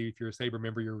 Obviously, if you're a SABR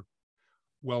member, you're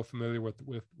well familiar with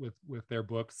their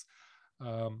books.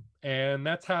 And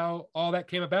that's how all that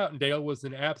came about. And Dale was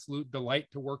an absolute delight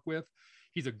to work with.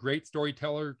 He's a great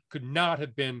storyteller. Could not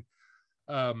have been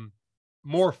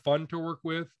more fun to work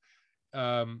with.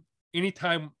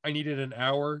 Anytime I needed an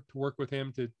hour to work with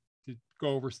him to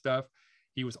go over stuff,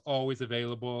 he was always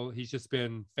available. He's just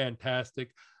been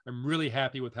fantastic. I'm really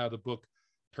happy with how the book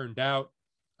turned out.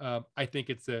 I think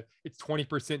it's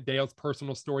 20% Dale's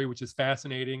personal story, which is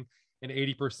fascinating, and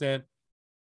 80%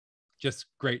 just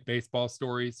great baseball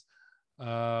stories.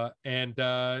 And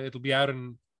it'll be out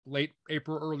in late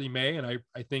April, early May, and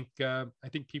I think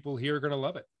people here are going to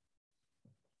love it.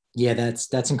 Yeah,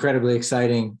 that's incredibly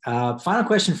exciting. Final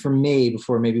question for me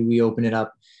before maybe we open it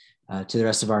up to the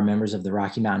rest of our members of the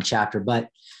Rocky Mountain chapter. But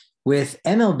with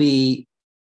MLB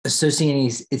associating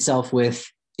itself with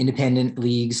independent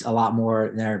leagues a lot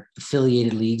more than our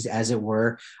affiliated leagues, as it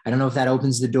were, I don't know if that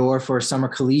opens the door for a summer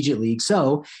collegiate league.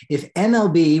 So if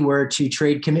MLB were to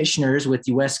trade commissioners with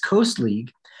the West Coast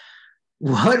League,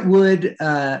 what would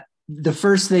the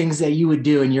first things that you would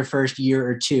do in your first year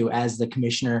or two as the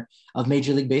commissioner of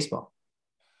Major League Baseball?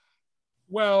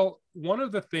 Well, one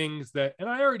of the things that, and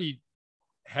I already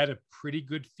had a pretty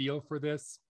good feel for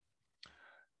this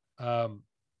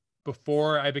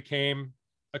before I became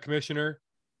a commissioner.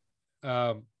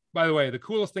 By the way, the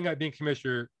coolest thing about being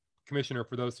commissioner,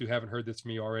 for those who haven't heard this from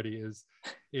me already,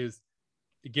 is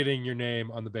getting your name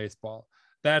on the baseball.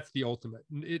 That's the ultimate.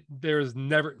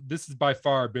 This has by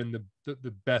far been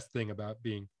the best thing about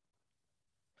being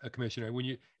a commissioner.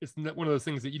 It's one of those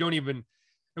things that you don't even,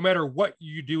 no matter what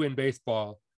you do in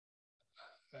baseball,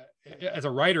 as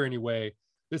a writer anyway,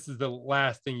 this is the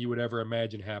last thing you would ever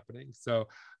imagine happening. So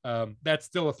that's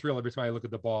still a thrill. Every time I look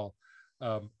at the ball,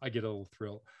 I get a little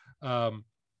thrill. But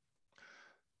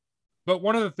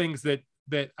one of the things that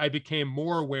I became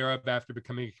more aware of after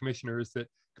becoming a commissioner is that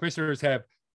commissioners have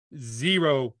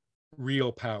zero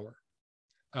real power.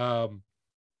 And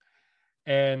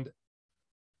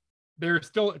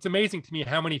it's amazing to me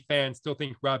how many fans still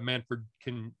think Rob Manfred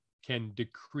can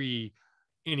decree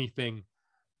anything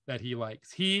that he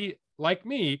likes. He, like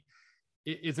me,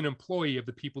 is an employee of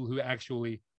the people who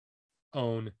actually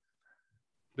own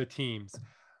the teams.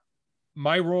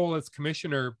 My role as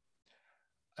commissioner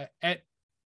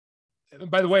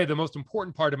by the way, the most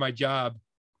important part of my job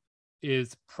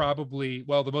is probably,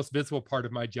 well, the most visible part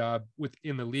of my job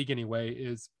within the league anyway,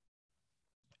 is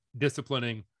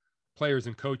disciplining players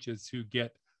and coaches who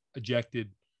get ejected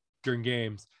during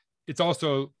games. It's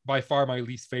also by far my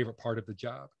least favorite part of the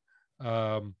job.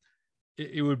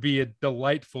 It would be a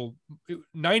delightful,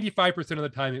 95% of the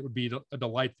time, it would be a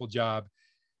delightful job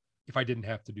if I didn't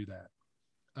have to do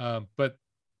that. But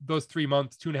those 3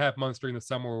 months, 2.5 months during the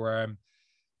summer where I'm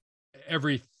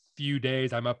every few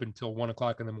days, I'm up until 1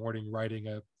 o'clock in the morning writing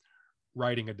a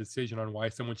decision on why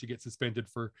someone should get suspended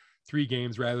for 3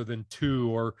 games rather than 2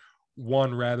 or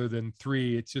 1 rather than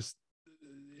 3. It's just,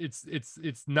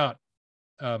 it's not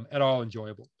at all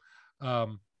enjoyable.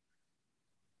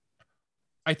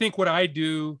 I think what I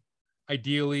do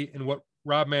ideally and what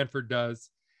Rob Manfred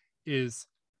does is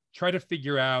try to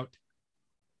figure out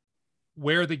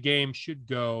where the game should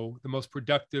go, the most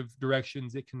productive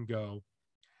directions it can go,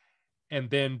 and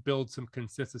then build some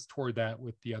consensus toward that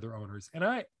with the other owners. And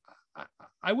I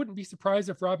wouldn't be surprised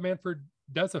if Rob Manfred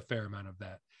does a fair amount of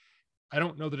that. I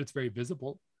don't know that it's very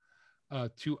visible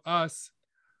to us,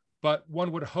 but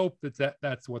one would hope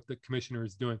that's what the commissioner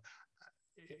is doing.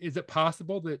 Is it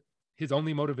possible that his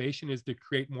only motivation is to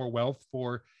create more wealth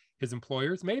for his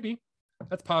employers? Maybe.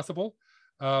 That's possible.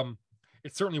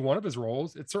 It's certainly one of his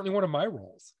roles. It's certainly one of my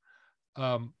roles.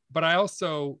 But I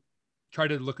also try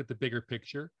to look at the bigger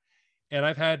picture. And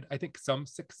I've had, I think, some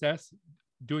success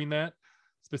doing that,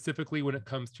 specifically when it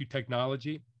comes to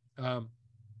technology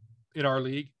in our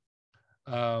league.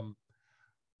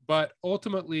 But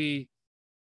ultimately,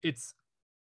 it's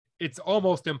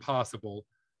almost impossible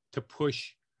to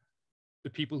push the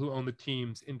people who own the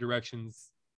teams in directions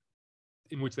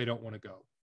in which they don't want to go.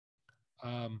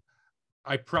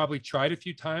 I probably tried a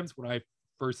few times when I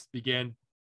first began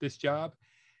this job,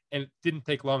 and it didn't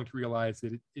take long to realize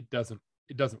that it doesn't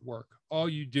work. All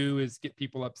you do is get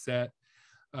people upset.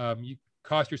 You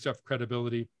cost yourself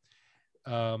credibility,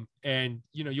 and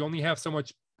you only have so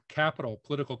much capital,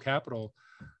 political capital,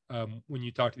 when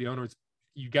you talk to the owners.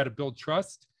 You got to build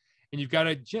trust, and you've got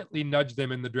to gently nudge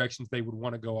them in the directions they would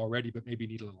want to go already, but maybe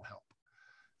need a little help.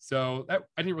 So I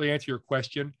didn't really answer your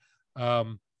question.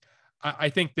 I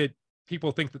think that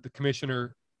people think that the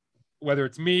commissioner, whether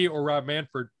it's me or Rob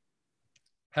Manfred,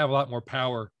 have a lot more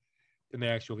power than they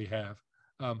actually have.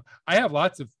 I had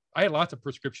lots of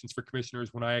prescriptions for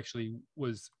commissioners when I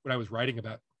was writing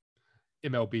about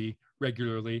MLB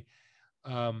regularly.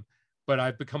 But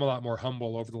I've become a lot more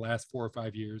humble over the last 4 or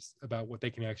 5 years about what they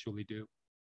can actually do.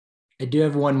 I do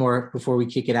have one more before we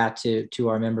kick it out to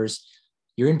our members.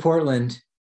 You're in Portland,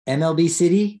 MLB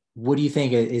City. What do you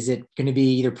think? Is it going to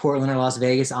be either Portland or Las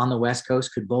Vegas on the West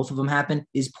Coast? Could both of them happen?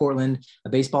 Is Portland a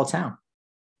baseball town?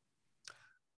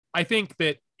 I think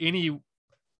that any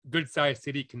good-sized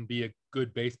city can be a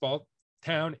good baseball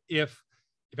town if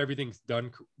everything's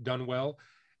done well.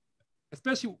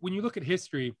 especially when you look at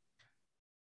history,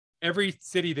 every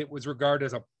city that was regarded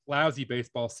as a lousy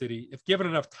baseball city, if given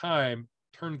enough time,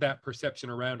 turned that perception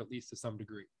around, at least to some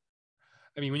degree.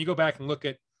 I mean, when you go back and look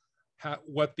at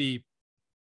what the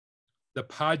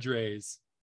Padres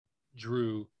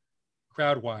drew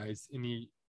crowd-wise in the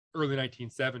early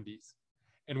 1970s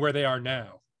and where they are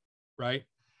now, right?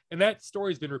 And that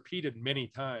story's been repeated many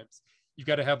times. You've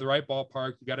got to have the right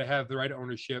ballpark. You've got to have the right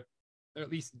ownership, or at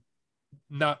least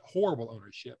not horrible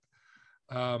ownership.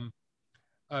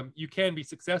 You can be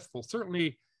successful.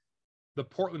 Certainly, the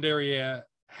Portland area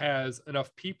has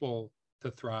enough people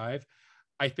to thrive.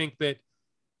 I think that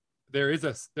there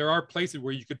are places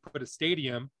where you could put a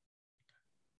stadium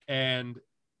and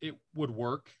it would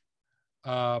work.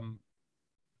 Can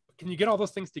you get all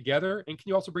those things together? And can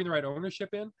you also bring the right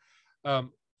ownership in?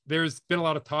 There's been a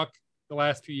lot of talk the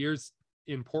last few years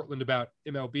in Portland about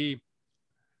MLB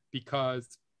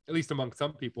because, at least among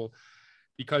some people,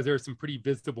 because there are some pretty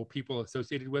visible people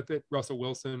associated with it. Russell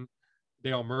Wilson,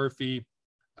 Dale Murphy.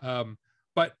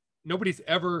 But nobody's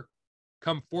ever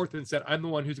come forth and said, I'm the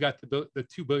one who's got the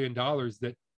 $2 billion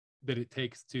that it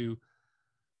takes to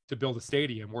build a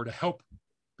stadium or to help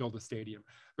build a stadium.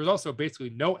 There's also basically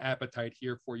no appetite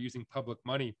here for using public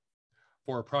money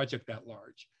for a project that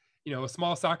large. You know, a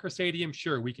small soccer stadium,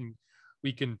 sure, we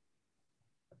can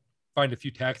find a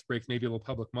few tax breaks, maybe a little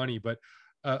public money, but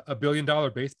 $1 billion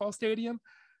baseball stadium,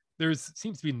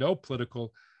 seems to be no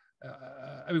political.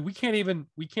 I mean, we can't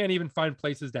even find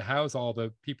places to house all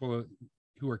the people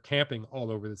who are camping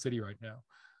all over the city right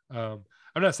now.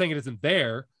 I'm not saying it isn't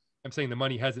there. I'm saying the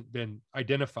money hasn't been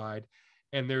identified,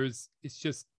 and it's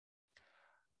just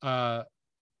the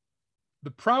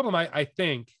problem. I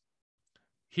think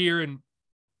here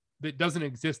that doesn't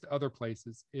exist other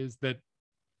places is that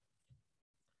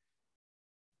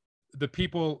the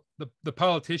people, the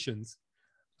politicians,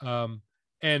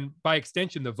 and by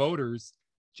extension, the voters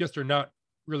just are not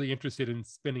really interested in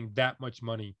spending that much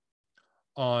money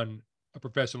on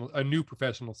a new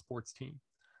professional sports team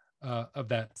of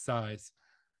that size.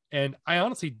 And I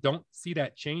honestly don't see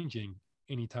that changing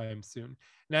anytime soon.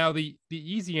 Now, the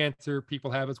easy answer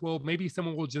people have is, well, maybe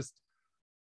someone will just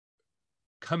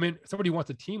come in. Somebody who wants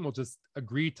a team will just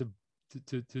agree to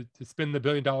spend the $1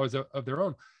 billion of their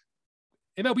own.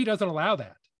 MLB doesn't allow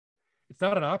that. It's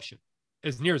not an option,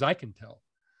 as near as I can tell.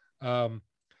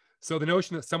 So the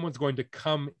notion that someone's going to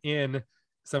come in,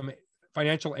 some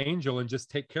financial angel, and just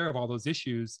take care of all those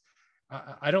issues,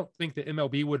 I don't think that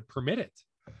MLB would permit it.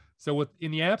 So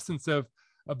in the absence of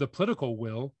the political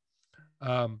will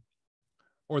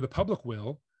or the public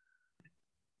will,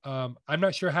 I'm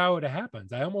not sure how it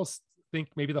happens. I almost think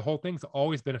maybe the whole thing's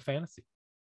always been a fantasy.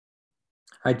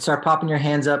 All right, start popping your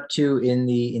hands up too in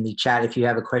the chat if you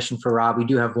have a question for Rob. We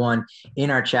do have one in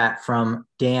our chat from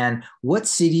Dan. What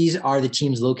cities are the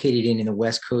teams located in the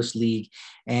West Coast League?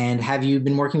 And have you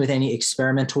been working with any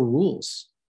experimental rules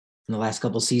in the last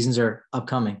couple of seasons or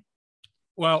upcoming?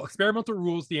 Well, experimental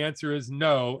rules, the answer is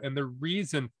no. And the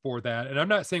reason for that, and I'm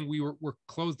not saying we're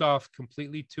closed off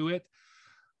completely to it,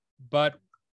 but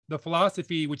the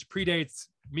philosophy, which predates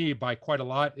me by quite a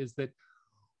lot, is that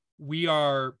we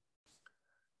are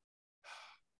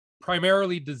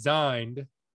primarily designed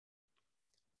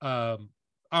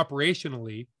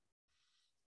operationally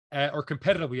or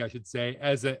competitively, I should say,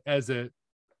 as a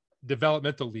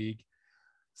developmental league.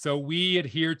 So we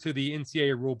adhere to the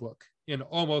NCAA rulebook in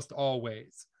almost all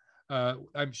ways.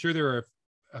 I'm sure there are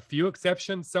a few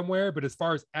exceptions somewhere, but as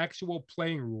far as actual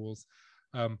playing rules,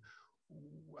 I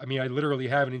mean, I literally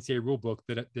have an NCAA rulebook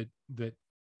that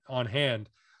on hand,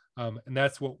 and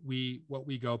that's what we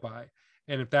go by.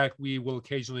 And in fact, we will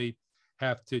occasionally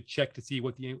have to check to see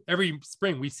every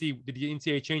spring we see, did the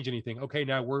NCAA change anything? Okay,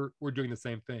 now we're doing the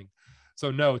same thing.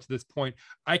 So no, to this point,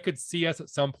 I could see us at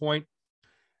some point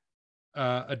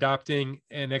adopting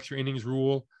an extra innings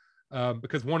rule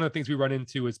because one of the things we run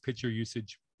into is pitcher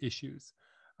usage issues.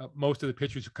 Most of the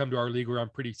pitchers who come to our league are on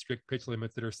pretty strict pitch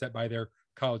limits that are set by their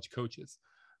college coaches.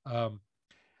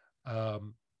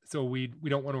 So we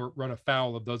don't want to run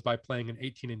afoul of those by playing an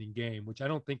 18-inning game, which I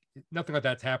don't think, nothing like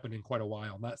that's happened in quite a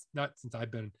while. Not since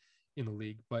I've been in the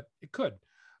league, but it could.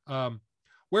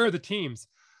 Where are the teams?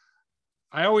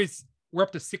 We're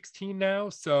up to 16 now.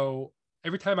 So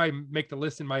every time I make the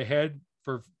list in my head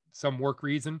for some work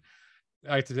reason,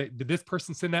 I have to say, did this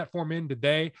person send that form in? Did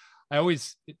they? It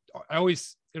always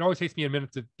takes me a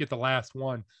minute to get the last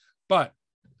one, but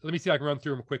let me see if I can run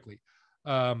through them quickly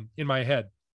in my head.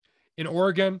 In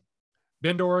Oregon,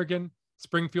 Bend, Oregon,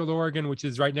 Springfield, Oregon, which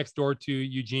is right next door to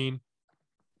Eugene.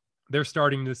 They're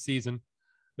starting this season.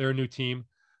 They're a new team.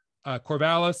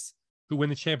 Corvallis, who win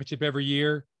the championship every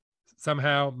year,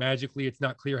 somehow magically. It's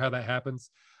not clear how that happens.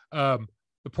 The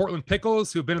Portland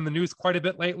Pickles, who've been in the news quite a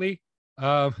bit lately,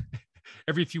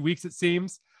 every few weeks it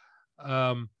seems.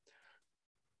 Those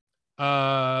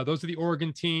are the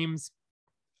Oregon teams.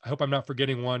 I hope I'm not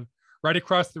forgetting one. Right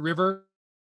across the river,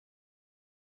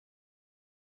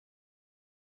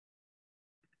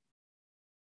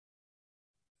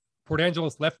 Port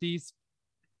Angeles Lefties,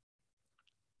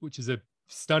 which is a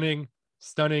stunning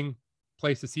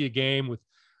place to see a game with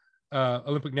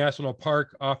Olympic National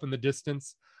Park off in the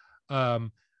distance.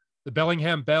 The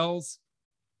Bellingham Bells,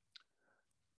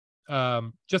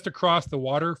 just across the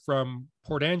water from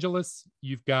Port Angeles,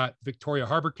 you've got Victoria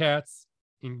Harbor Cats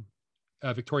in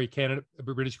Victoria, Canada,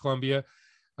 British Columbia.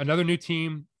 Another new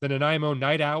team, the Nanaimo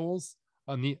Night Owls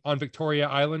on Victoria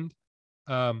Island.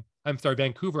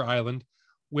 Vancouver Island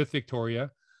with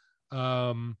Victoria.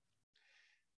 Going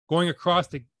across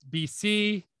to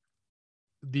BC,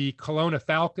 the Kelowna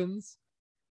Falcons.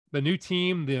 The new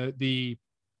team, the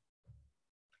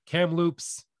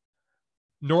Kamloops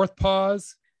North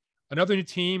Paws. Another new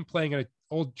team playing at an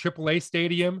old AAA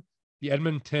stadium, the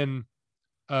Edmonton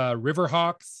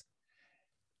Riverhawks.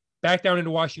 Back down into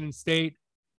Washington State,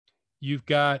 you've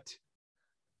got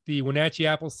the Wenatchee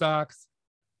Apple Sox,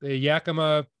 the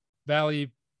Yakima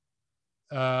Valley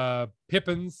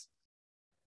Pippins,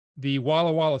 the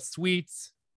Walla Walla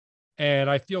Sweets, and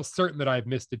I feel certain that I've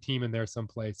missed a team in there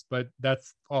someplace, but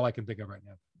that's all I can think of right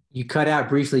now. You cut out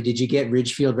briefly. Did you get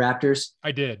Ridgefield Raptors?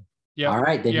 I did. Yeah. All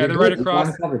right. Then they're right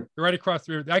across. They're right across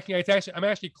the river. I'm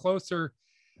actually closer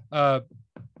I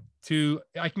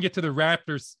can get to the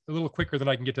Raptors a little quicker than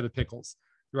I can get to the Pickles.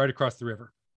 They're right across the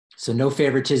river. So no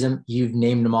favoritism. You've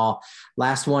named them all.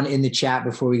 Last one in the chat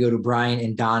before we go to Brian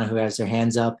and Donna, who has their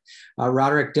hands up.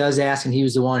 Roderick does ask, and he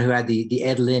was the one who had the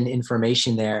Ed Lynn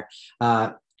information there.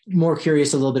 More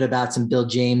curious a little bit about some Bill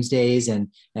James days and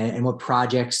what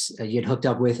projects you had hooked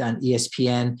up with on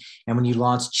ESPN, and when you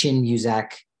launched Chin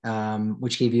Music,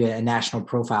 which gave you a national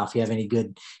profile. If you have any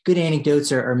good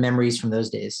anecdotes or memories from those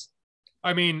days.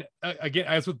 I mean, again,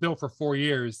 I was with Bill for 4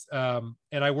 years, and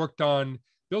I worked on.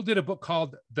 Bill did a book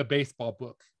called The Baseball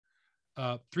Book.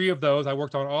 3 of those, I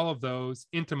worked on all of those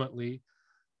intimately.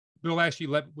 Bill actually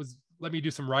let me do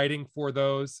some writing for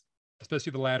those,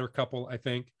 especially the latter couple, I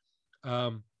think.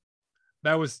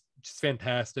 That was just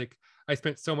fantastic. I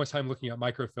spent so much time looking at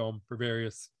microfilm for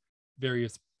various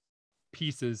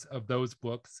pieces of those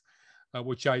books,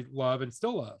 which I love and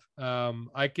still love.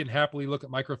 I can happily look at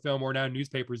microfilm or now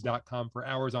newspapers.com for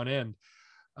hours on end,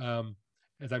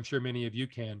 as I'm sure many of you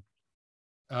can.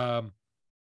 The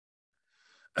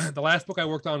last book I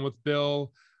worked on with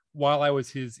Bill while I was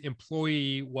his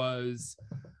employee was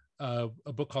a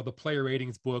book called The Player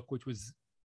Ratings Book, which was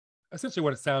essentially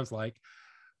what it sounds like.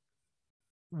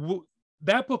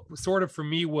 That book sort of for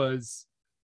me was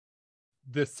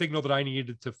the signal that I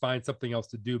needed to find something else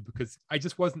to do because I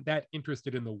just wasn't that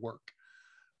interested in the work.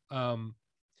 I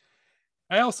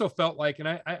also felt like, and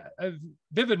I have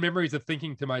vivid memories of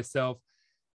thinking to myself,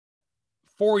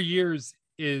 4 years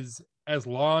is as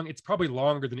long, it's probably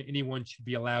longer than anyone should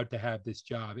be allowed to have this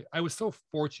job. I was so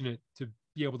fortunate to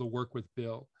be able to work with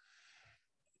Bill,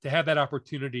 to have that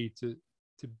opportunity to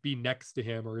be next to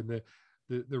him or in the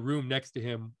room next to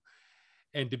him,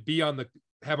 and to be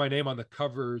have my name on the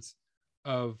covers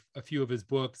of a few of his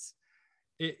books.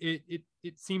 It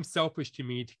seems selfish to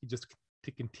me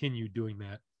to continue doing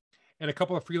that. And a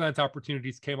couple of freelance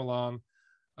opportunities came along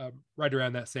right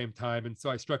around that same time. And so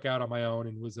I struck out on my own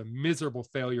and was a miserable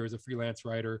failure as a freelance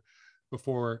writer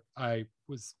before I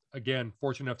was, again,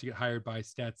 fortunate enough to get hired by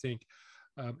Stats Inc.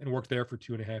 And worked there for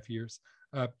 2.5 years.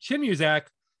 Chin Music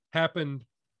happened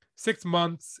 8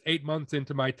 months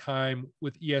into my time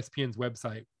with ESPN's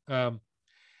website.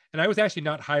 And I was actually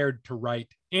not hired to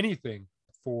write anything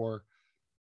for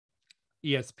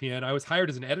ESPN. I was hired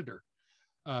as an editor.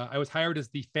 I was hired as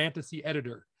the fantasy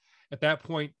editor. At that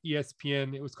point,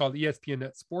 ESPN, it was called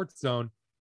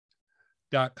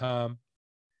ESPN.sportszone.com.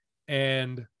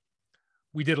 And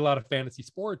we did a lot of fantasy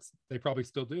sports. They probably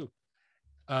still do.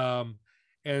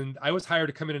 And I was hired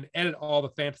to come in and edit all the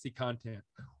fantasy content,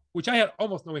 which I had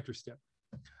almost no interest in.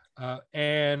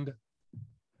 And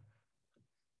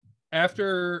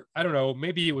after, I don't know,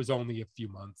 maybe it was only a few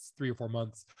months, 3 or 4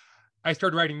 months, I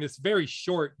started writing this very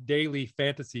short daily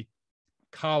fantasy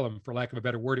column, for lack of a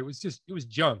better word. It was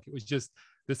junk. It was just,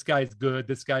 this guy's good,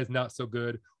 this guy's not so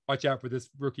good, watch out for this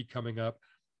rookie coming up.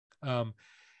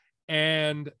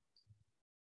 And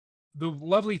the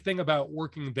lovely thing about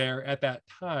working there at that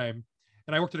time,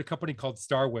 and I worked at a company called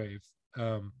Starwave.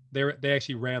 They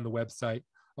actually ran the website,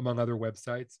 among other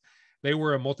websites. They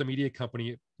were a multimedia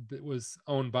company that was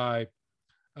owned by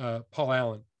Paul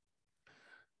Allen,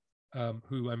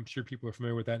 who I'm sure people are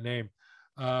familiar with that name.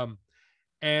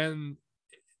 And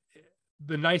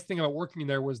the nice thing about working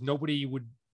there was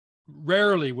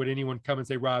rarely would anyone come and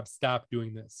say, Rob, stop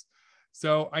doing this.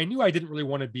 So I knew I didn't really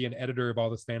want to be an editor of all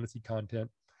this fantasy content.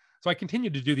 So I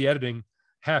continued to do the editing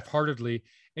half-heartedly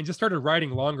and just started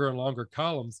writing longer and longer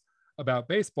columns about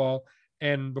baseball.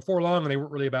 And before long, they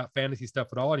weren't really about fantasy stuff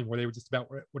at all anymore. They were just about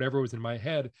whatever was in my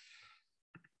head.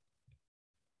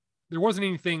 There wasn't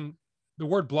anything, the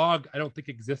word blog, I don't think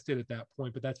existed at that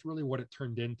point, but that's really what it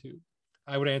turned into.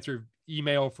 I would answer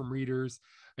email from readers.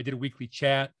 I did a weekly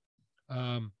chat.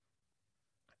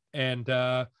 And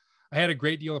I had a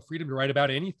great deal of freedom to write about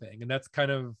anything. And that's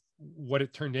kind of what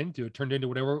it turned into. It turned into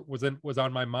whatever was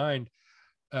on my mind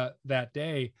that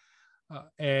day.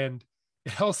 And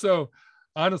it also,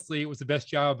 honestly, it was the best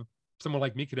job someone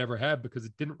like me could ever have because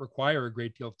it didn't require a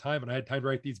great deal of time. And I had time to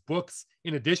write these books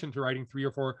in addition to writing 3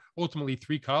 or 4, ultimately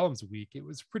 3 columns a week. It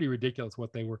was pretty ridiculous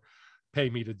what they were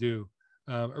paying me to do,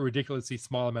 a ridiculously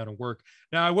small amount of work.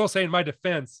 Now, I will say in my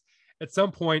defense, at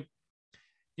some point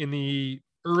in the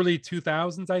early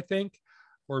 2000s, I think,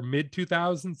 or mid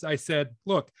 2000s, I said,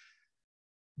 look,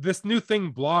 this new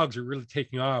thing, blogs are really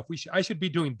taking off. I should be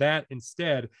doing that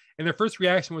instead. And their first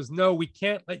reaction was, no, we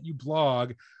can't let you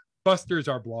blog. Buster's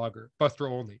our blogger, Buster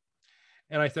only.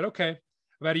 And I said, okay.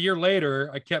 About a year later,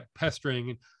 I kept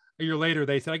pestering. And a year later,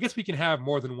 they said, I guess we can have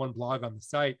more than one blog on the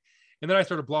site. And then I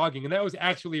started blogging. And that was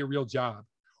actually a real job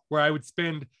where I would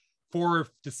spend 4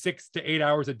 to 6 to 8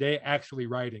 hours a day actually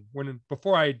writing.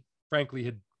 Before I frankly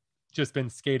had just been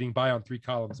skating by on 3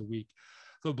 columns a week.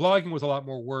 So blogging was a lot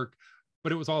more work,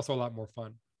 but it was also a lot more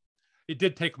fun. It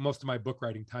did take most of my book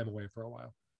writing time away for a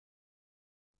while.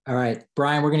 All right,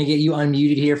 Brian, we're going to get you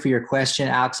unmuted here for your question.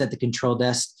 Alex at the control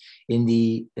desk in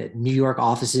the New York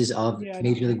offices of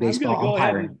Major League Baseball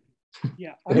umpiring. I'm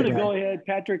going to go ahead,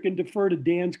 Patrick, and defer to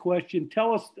Dan's question.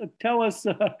 Tell us,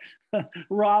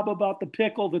 Rob, about the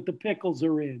pickle that the pickles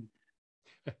are in.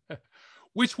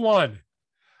 Which one?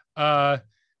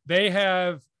 They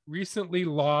have recently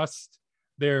lost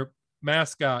their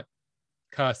mascot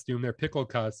costume, their pickle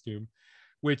costume,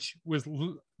 which was,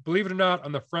 believe it or not,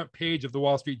 on the front page of the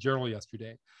Wall Street Journal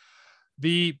yesterday.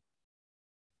 The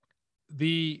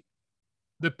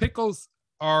pickles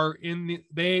are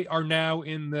they are now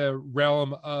in the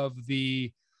realm of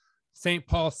the St.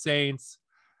 Paul Saints,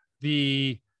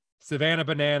 the Savannah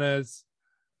Bananas.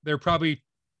 There are probably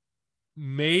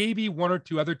maybe 1 or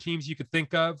 2 other teams you could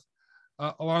think of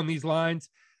along these lines.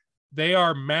 They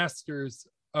are masters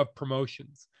of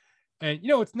promotions. And,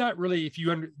 it's not really,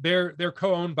 they're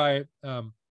co-owned by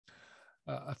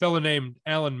a fellow named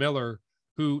Alan Miller,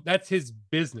 who that's his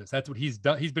business. That's what he's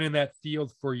done. He's been in that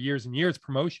field for years and years,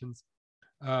 promotions.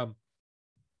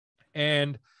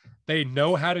 And they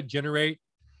know how to generate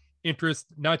interest,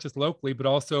 not just locally, but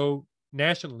also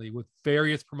nationally with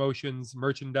various promotions,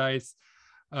 merchandise.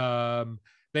 Their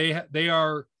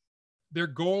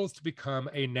goal is to become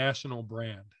a national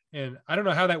brand. And I don't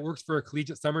know how that works for a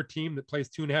collegiate summer team that plays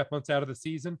 2.5 months out of the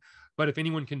season, but if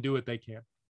anyone can do it, they can.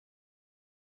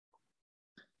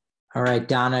 All right,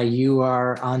 Donna, you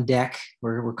are on deck.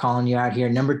 We're calling you out here.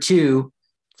 Number 2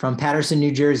 from Paterson,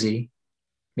 New Jersey.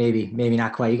 Maybe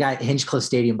not quite. You got Hinchcliffe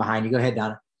Stadium behind you. Go ahead,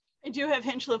 Donna. I do have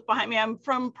Hinchcliffe behind me. I'm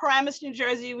from Paramus, New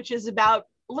Jersey, which is about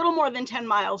a little more than 10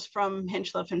 miles from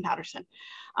Hinchcliffe and Paterson.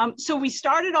 So we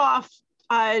started off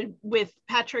with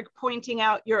Patrick pointing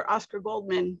out your Oscar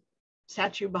Goldman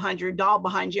statue behind you, doll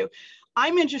behind you.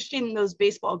 I'm interested in those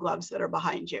baseball gloves that are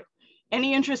behind you.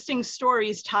 Any interesting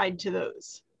stories tied to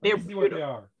those? Let me see what they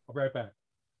are. I'll be right back.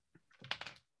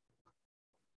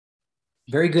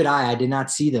 Very good eye. I did not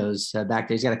see those back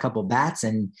there. He's got a couple bats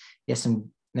and he has some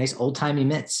nice old-timey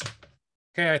mitts.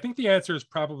 Okay, I think the answer is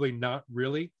probably not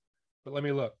really, but let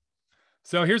me look.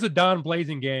 So here's a Don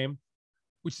Blazing game,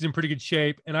 which is in pretty good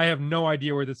shape, and I have no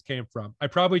idea where this came from. I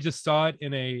probably just saw it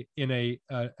in an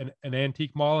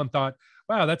antique mall and thought,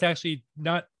 wow, that's actually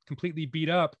not completely beat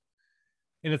up,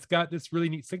 and it's got this really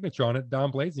neat signature on it,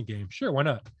 Don Blazing game. Sure, why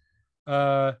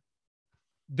not?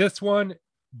 This one,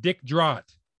 Dick Drott.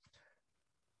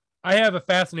 I have a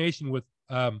fascination with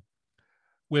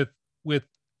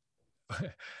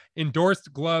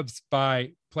endorsed gloves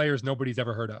by players nobody's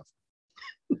ever heard of.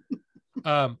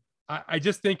 I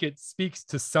just think it speaks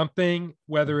to something,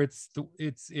 whether it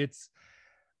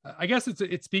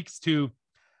speaks to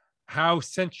how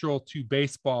central to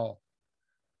baseball,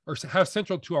 or how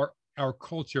central to our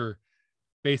culture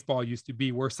baseball used to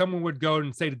be, where someone would go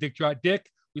and say to Dick Drott,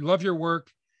 Dick, we love your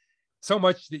work so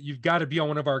much that you've got to be on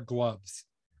one of our gloves.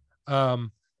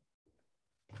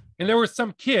 And there was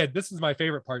some kid, this is my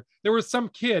favorite part. There was some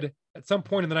kid at some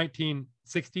point in the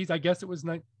 1960s, I guess it was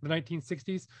the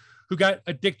 1960s, who got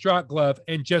a Dick Drott glove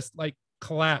and just like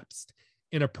collapsed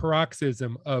in a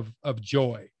paroxysm of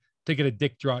joy to get a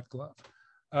Dick Drott glove.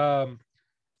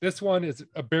 This one is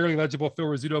a barely legible Phil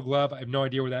Rizzuto glove. I have no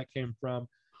idea where that came from.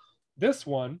 This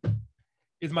one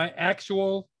is my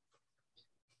actual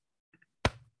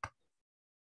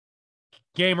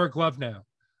gamer glove now.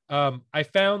 I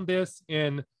found this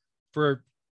for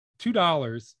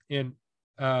 $2 in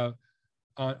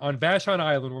on Vashon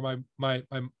Island, where my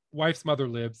wife's mother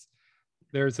lives.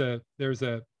 There's a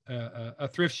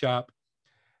thrift shop,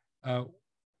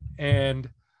 and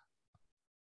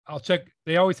I'll check.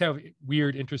 They always have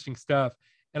weird, interesting stuff.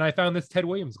 And I found this Ted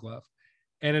Williams glove,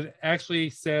 and it actually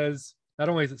says, not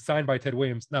only is it signed by Ted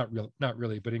Williams, not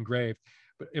really, but engraved,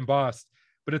 but embossed.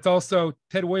 But it's also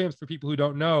Ted Williams, for people who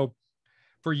don't know,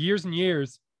 for years and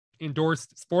years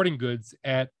endorsed sporting goods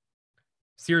at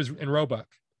Sears and Roebuck,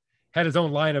 had his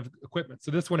own line of equipment.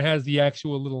 So this one has the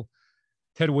actual little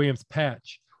Ted Williams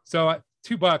patch. So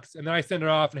 $2, and then I sent it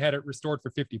off and had it restored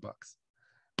for $50,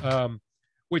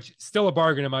 which still a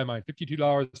bargain in my mind.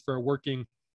 $52 for a working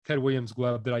Ted Williams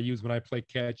glove that I use when I play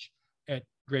catch at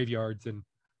graveyards and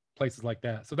places like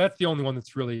that. So that's the only one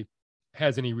that's really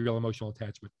has any real emotional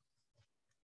attachment.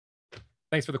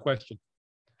 Thanks for the question.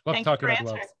 Love talking about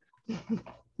gloves.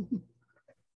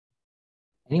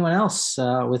 Anyone else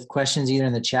with questions either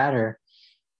in the chat or,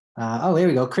 oh, there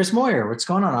we go. Chris Moyer, what's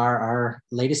going on? Our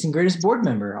latest and greatest board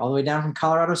member, all the way down from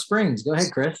Colorado Springs. Go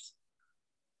ahead, Chris.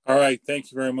 All right.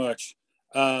 Thank you very much.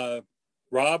 Rob,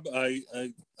 I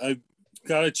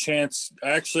got a chance.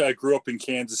 Actually, I grew up in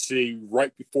Kansas City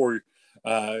right before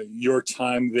your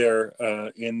time there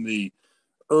in the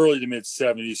early to mid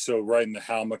 70s. So right in the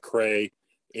Hal McRae,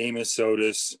 Amos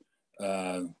Otis,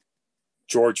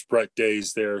 George Brett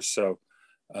days there. So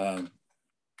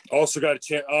also got a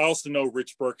chance. I also know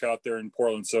Rich Burke out there in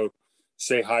Portland. So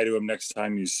say hi to him next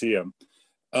time you see him.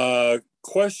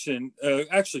 Question,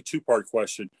 actually two-part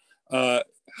question.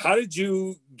 How did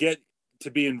you get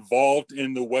to be involved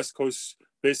in the West Coast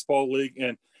Baseball League?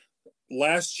 And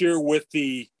last year with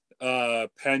the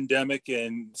pandemic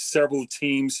and several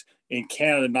teams in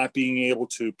Canada not being able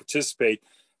to participate,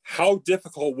 how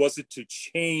difficult was it to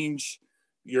change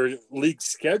your league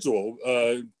schedule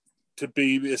to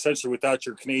be essentially without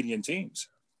your Canadian teams?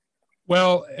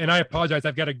 Well, and I apologize.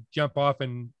 I've got to jump off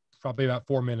in probably about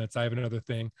 4 minutes. I have another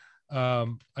thing. I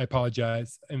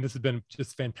apologize. And this has been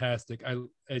just fantastic.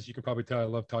 As you can probably tell, I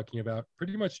love talking about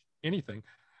pretty much anything,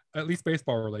 at least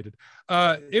baseball related.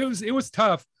 It was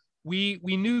tough. We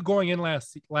knew going in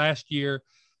last year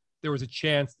there was a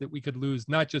chance that we could lose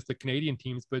not just the Canadian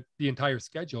teams, but the entire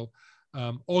schedule.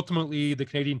 Ultimately, the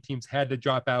Canadian teams had to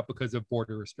drop out because of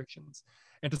border restrictions,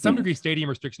 and to some degree, stadium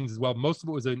restrictions as well. Most of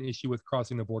it was an issue with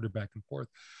crossing the border back and forth,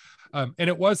 and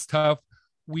it was tough.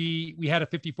 We had a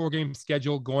 54-game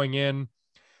schedule going in.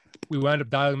 We wound up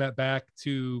dialing that back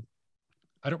to,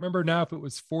 I don't remember now if it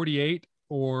was 48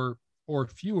 or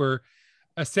fewer.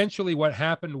 Essentially, what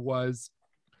happened was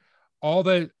all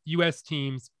the U.S.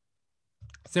 teams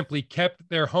simply kept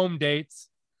their home dates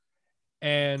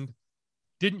and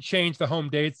didn't change the home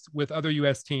dates with other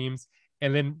U.S. teams.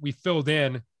 And then we filled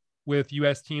in with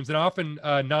U.S. teams and often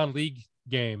non-league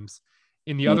games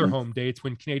in the other home dates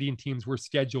when Canadian teams were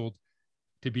scheduled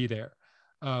to be there.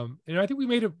 And I think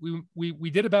we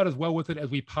did about as well with it as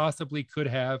we possibly could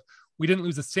have. We didn't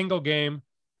lose a single game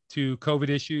to COVID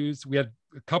issues. We had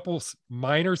a couple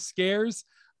minor scares,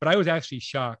 but I was actually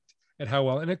shocked at how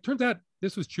well, and it turns out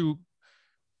this was true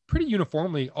pretty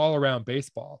uniformly all around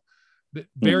baseball.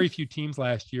 Very few teams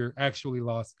last year actually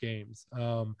lost games.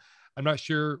 I'm not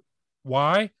sure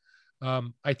why.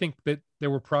 I think that there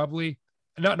were probably,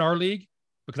 not in our league,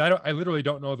 because I literally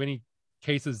don't know of any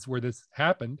cases where this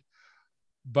happened,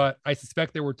 but I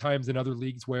suspect there were times in other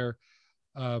leagues where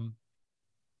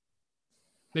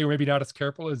they were maybe not as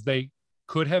careful as they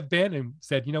could have been and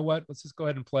said, you know what, let's just go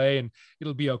ahead and play and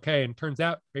it'll be okay. And it turns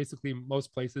out basically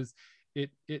most places,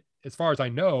 it as far as I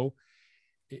know,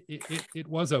 it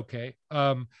was okay.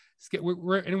 And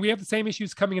we have the same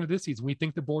issues coming into this season. We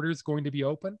think the border is going to be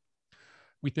open.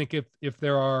 We think if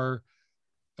there are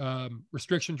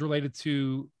restrictions related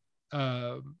to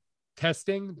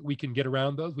testing, we can get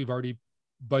around those. We've already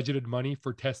budgeted money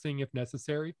for testing if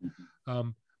necessary,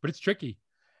 but it's tricky.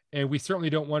 And we certainly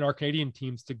don't want our Canadian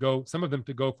teams to go, some of them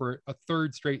to go for a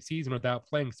third straight season without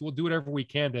playing. So we'll do whatever we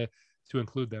can to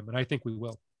include them. And I think we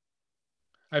will.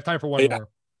 I have time for one more.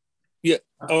 Yeah.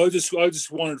 I just wanted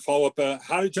to follow up.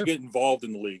 How did you get involved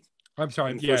in the league? I'm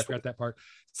sorry. Yeah, I forgot that part.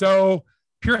 So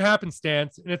pure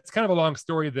happenstance, and it's kind of a long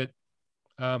story that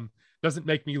doesn't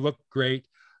make me look great,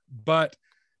 but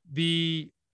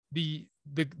the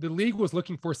league was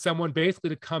looking for someone basically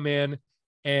to come in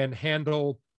and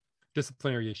handle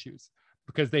disciplinary issues,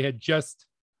 because they had just,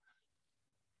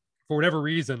 for whatever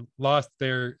reason, lost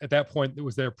at that point, it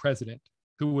was their president,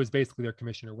 who was basically their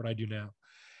commissioner, what I do now.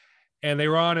 And they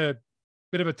were on a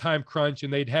bit of a time crunch,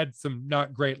 and they'd had some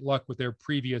not great luck with their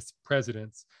previous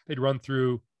presidents. They'd run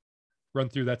through,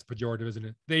 that's pejorative, isn't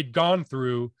it? They'd gone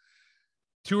through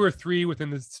 2 or 3 within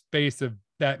the space of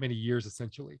that many years,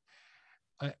 essentially.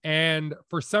 And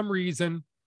for some reason,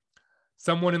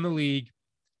 someone in the league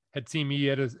had seen me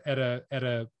at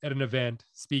an event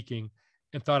speaking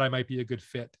and thought I might be a good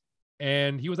fit.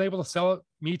 And he was able to sell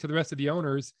me to the rest of the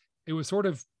owners. It was sort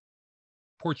of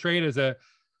portrayed as a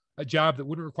job that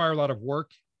wouldn't require a lot of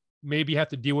work, maybe have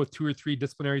to deal with 2 or 3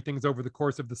 disciplinary things over the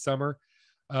course of the summer.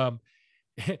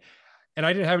 And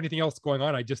I didn't have anything else going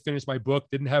on. I just finished my book,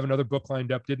 didn't have another book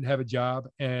lined up, didn't have a job.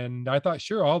 And I thought,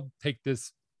 sure, I'll take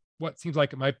this, what seems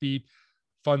like it might be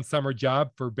fun summer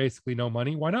job for basically no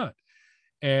money. Why not?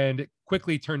 And it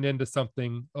quickly turned into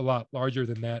something a lot larger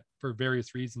than that for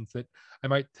various reasons that I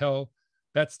might tell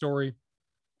that story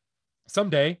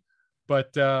someday.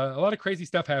 But a lot of crazy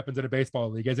stuff happens in a baseball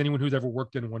league, as anyone who's ever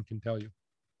worked in one can tell you.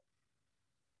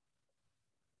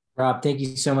 Rob, thank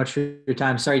you so much for your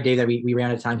time. Sorry, Dave, that we ran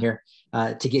out of time here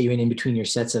to get you in between your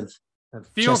sets of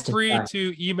Feel free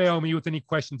to email me with any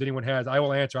questions anyone has. I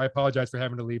will answer. I apologize for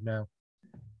having to leave now.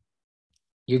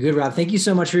 You're good, Rob. Thank you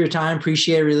so much for your time.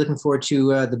 Appreciate it. Really looking forward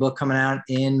to the book coming out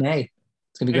in May.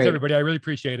 It's going to be Thanks, great. Everybody. I really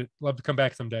appreciate it. Love to come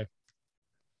back someday.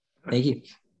 Thank you.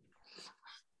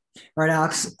 All right,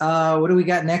 Alex, what do we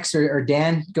got next? Or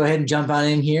Dan, go ahead and jump on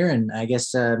in here. And I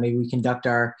guess maybe we conduct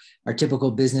our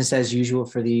typical business as usual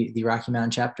for the Rocky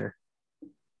Mountain chapter.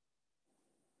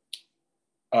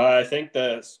 I think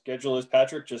the schedule is,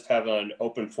 Patrick, just have an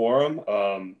open forum.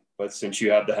 But since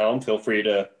you have the helm, feel free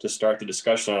to start the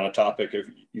discussion on a topic if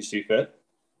you see fit.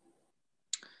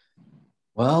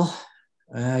 Well,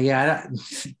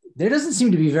 there doesn't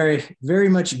seem to be very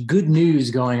much good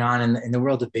news going on in the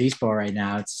world of baseball right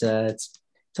now. It's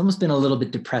almost been a little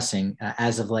bit depressing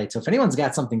as of late. So if anyone's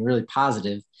got something really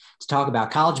positive to talk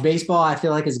about, college baseball, I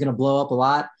feel like is going to blow up a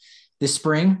lot this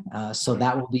spring. So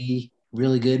that will be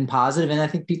really good and positive. And I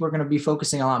think people are going to be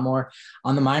focusing a lot more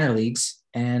on the minor leagues.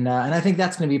 And I think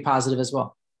that's going to be positive as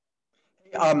well.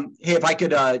 Hey, if I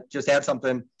could just add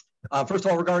something. First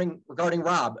of all, regarding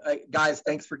Rob, guys,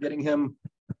 thanks for getting him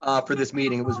for this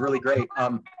meeting. It was really great.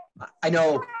 I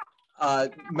know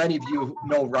many of you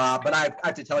know Rob, but I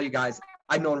have to tell you guys,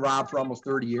 I've known Rob for almost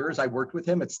 30 years. I worked with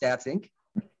him at Stats Inc.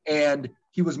 And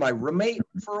he was my roommate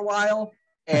for a while.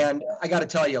 And I got to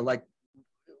tell you, like,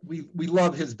 we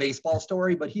love his baseball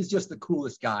story, but he's just the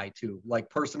coolest guy too. Like,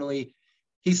 personally,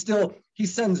 he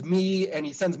sends me and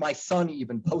he sends my son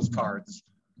even postcards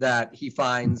that he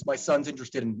finds. My son's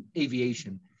interested in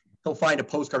aviation. He'll find a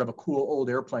postcard of a cool old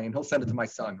airplane. He'll send it to my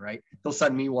son, right? He'll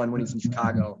send me one when he's in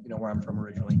Chicago, where I'm from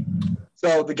originally.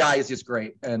 So the guy is just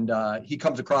great. And he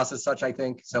comes across as such, I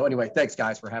think. So anyway, thanks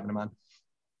guys for having him on.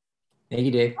 Thank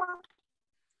you, Dave.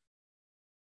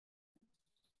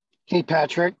 Hey,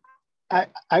 Patrick,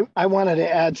 I wanted to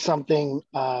add something.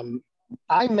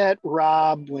 I met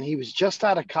Rob when he was just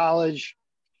out of college,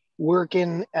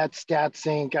 working at Stats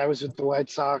Inc. I was with the White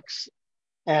Sox,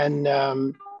 and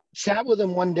sat with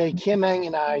him one day. Kim Eng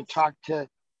and I talked to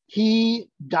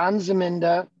Don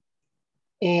Zaminda,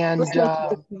 and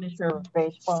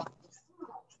baseball.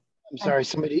 I'm sorry,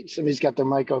 somebody's got their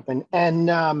mic open,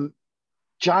 and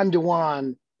John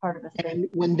Dewan. And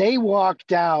when they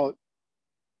walked out,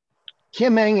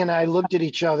 Kim Eng and I looked at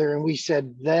each other and we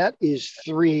said, that is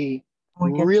 3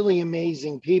 really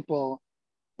amazing people.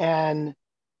 And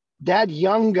that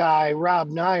young guy, Rob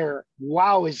Neyer,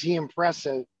 wow, is he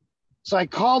impressive. So I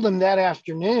called him that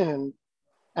afternoon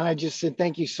and I just said,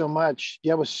 thank you so much.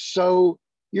 You're so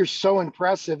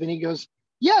impressive. And he goes,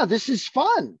 yeah, this is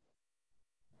fun.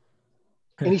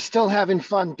 And he's still having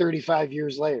fun 35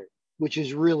 years later, which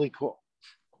is really cool.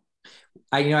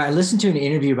 I listened to an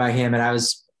interview by him and I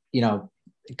was,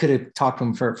 could have talked to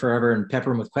him for forever and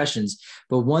pepper him with questions.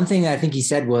 But one thing that I think he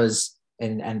said was,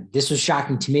 and this was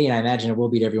shocking to me, and I imagine it will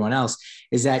be to everyone else,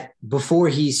 is that before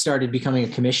he started becoming a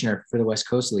commissioner for the West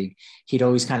Coast League, he'd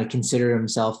always kind of consider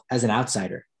himself as an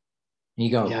outsider. And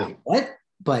you go, Wait, what?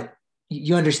 But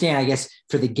you understand, I guess,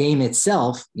 for the game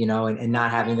itself, and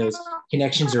not having those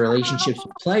connections or relationships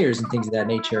with players and things of that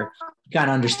nature, you kind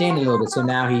of understand it a little bit. So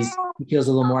now he feels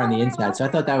a little more on the inside. So I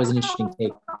thought that was an interesting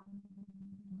take.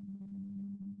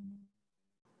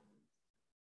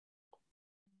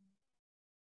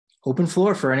 open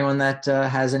floor for anyone that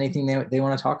has anything they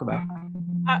want to talk about.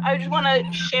 I just want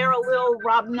to share a little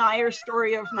Rob Neyer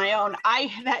story of my own. I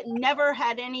have never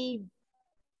had any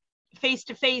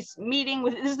face-to-face meeting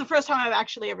with, this is the first time I've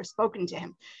actually ever spoken to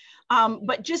him.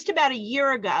 But just about a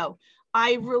year ago,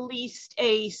 I released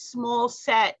a small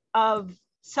set of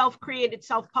self-created,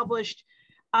 self-published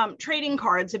trading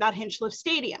cards about Hinchliffe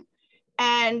Stadium.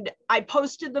 And I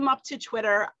posted them up to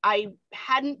Twitter. I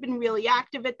hadn't been really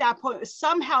active at that point.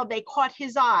 Somehow they caught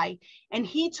his eye, and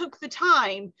he took the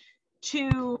time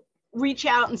to reach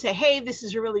out and say, hey, this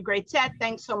is a really great set.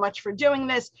 Thanks so much for doing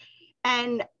this.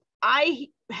 And I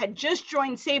had just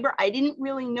joined SABR. I didn't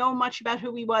really know much about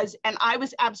who he was. And I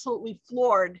was absolutely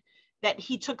floored that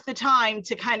he took the time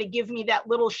to kind of give me that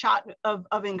little shot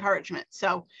of encouragement.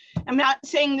 So I'm not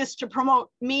saying this to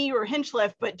promote me or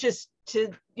Hinchliffe, but just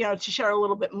to, you know, to share a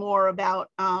little bit more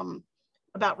about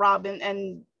Rob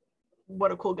and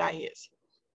what a cool guy he is.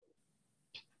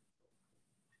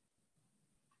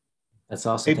 That's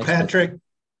awesome. Hey, Patrick,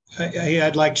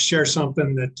 I'd like to share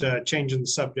something that changing the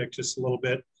subject just a little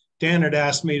bit. Dan had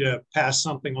asked me to pass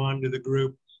something on to the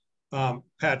group.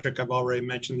 Patrick, I've already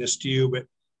mentioned this to you, but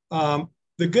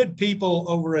the good people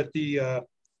over at the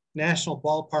National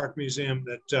Ballpark Museum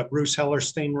that Bruce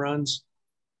Hellerstein runs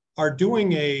are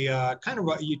doing a kind of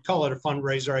what you'd call it a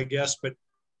fundraiser, I guess, but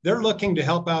they're looking to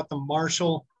help out the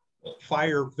Marshall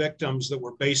fire victims that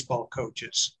were baseball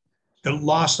coaches that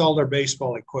lost all their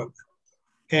baseball equipment,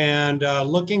 and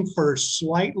looking for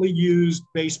slightly used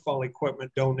baseball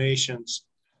equipment donations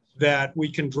that we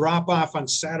can drop off on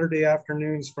Saturday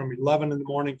afternoons from 11 in the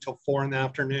morning till 4 in the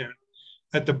afternoon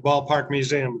at the Ballpark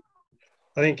Museum.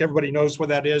 I think everybody knows what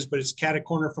that is, but it's cat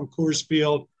corner from Coors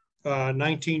Field,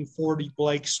 1940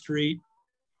 Blake Street.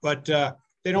 But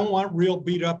they don't want real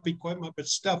beat up equipment, but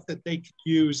stuff that they could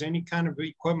use, any kind of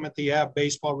equipment they have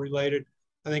baseball related.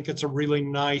 I think it's a really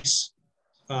nice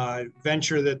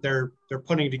venture that they're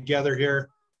putting together here.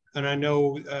 And I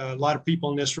know a lot of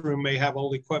people in this room may have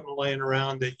old equipment laying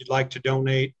around that you'd like to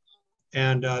donate,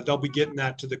 and they'll be getting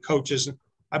that to the coaches.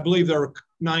 I believe there were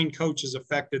 9 coaches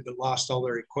affected that lost all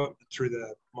their equipment through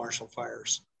the Marshall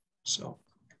fires. So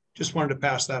just wanted to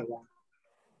pass that along.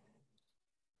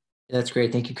 That's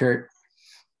great. Thank you, Kurt.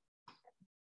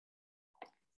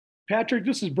 Patrick,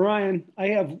 this is Brian. I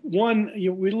have one,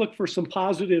 we look for some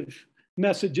positive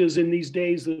messages in these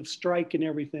days of strike and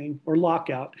everything, or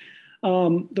lockout.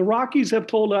 The Rockies have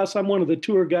told us, I'm one of the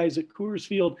tour guys at Coors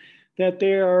Field, that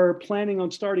they are planning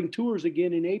on starting tours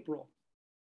again in April.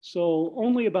 So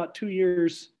only about 2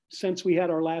 years since we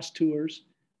had our last tours.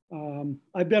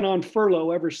 I've been on furlough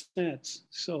ever since.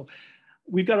 So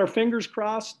we've got our fingers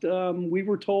crossed. We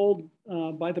were told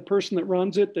by the person that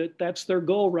runs it that that's their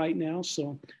goal right now.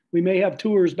 So we may have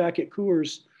tours back at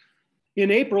Coors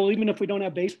in April, even if we don't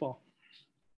have baseball.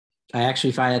 I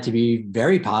actually find that to be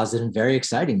very positive and very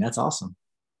exciting. That's awesome.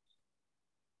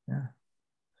 Yeah.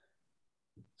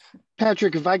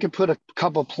 Patrick, if I could put a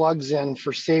couple plugs in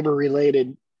for SABR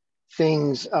related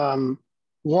things.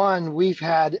 One, we've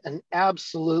had an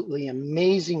absolutely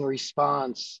amazing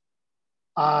response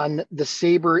on the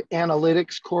SABR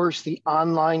analytics course, the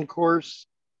online course.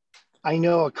 I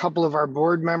know a couple of our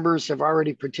board members have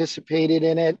already participated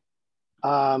in it.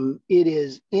 It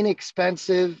is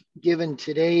inexpensive given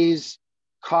today's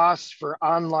costs for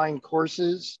online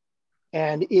courses,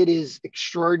 and it is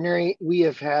extraordinary. We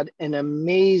have had an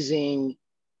amazing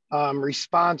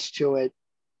response to it,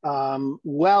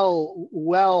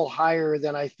 well higher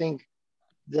than I think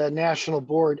the national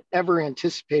board ever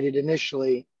anticipated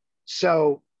initially.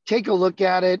 So take a look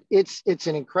at it. It's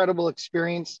an incredible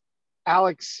experience.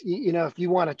 Alex, you know, if you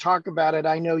want to talk about it,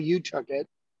 I know you took it.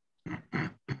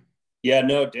 Yeah,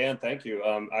 no, Dan, thank you.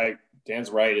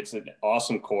 Dan's right. It's an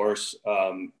awesome course.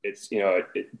 It's, you know,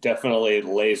 it definitely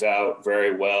lays out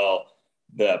very well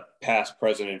the past,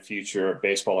 present, and future of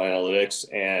baseball analytics.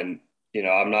 And, you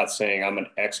know, I'm not saying I'm an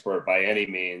expert by any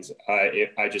means.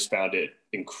 I just found it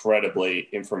incredibly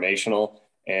informational,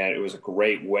 and it was a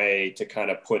great way to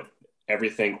kind of put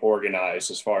everything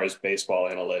organized as far as baseball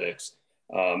analytics.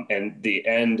 And the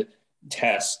end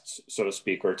test, so to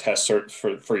speak, or test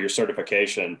for your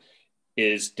certification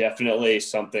is definitely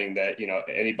something that, you know,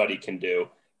 anybody can do.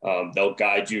 They'll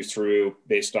guide you through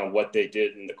based on what they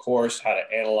did in the course, how to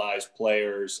analyze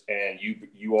players, and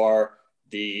you are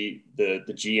the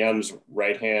GM's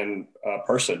right-hand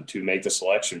person to make the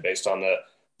selection based on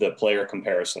the player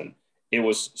comparison. It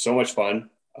was so much fun.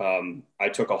 I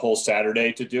took a whole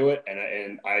Saturday to do it,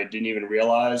 and I didn't even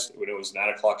realize when it was 9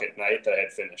 o'clock at night that I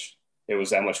had finished. It was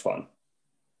that much fun.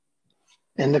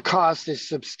 And the cost is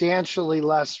substantially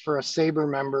less for a SABR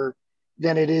member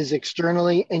than it is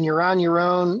externally. And you're on your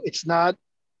own. It's not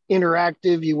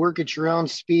interactive. You work at your own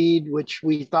speed, which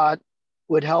we thought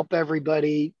would help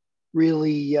everybody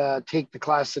really take the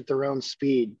class at their own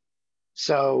speed.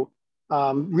 So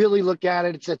really look at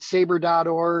it. It's at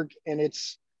SABR.org, and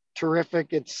it's terrific.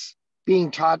 It's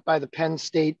being taught by the Penn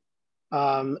State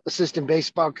assistant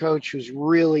baseball coach, who's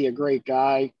really a great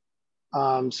guy.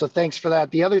 So thanks for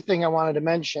that. The other thing I wanted to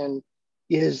mention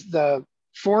is the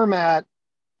format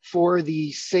for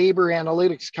the SABR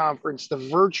Analytics Conference. The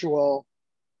virtual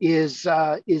is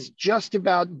just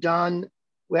about done.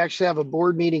 We actually have a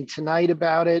board meeting tonight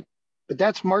about it, but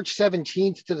that's March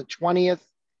 17th to the 20th.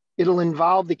 It'll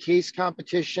involve the case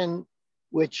competition,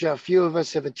 which a few of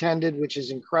us have attended, which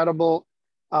is incredible.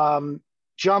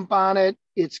 Jump on it.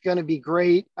 It's going to be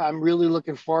great. I'm really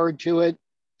looking forward to it.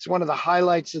 It's one of the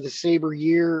highlights of the SABR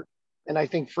year. And I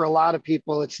think for a lot of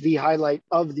people, it's the highlight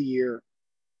of the year.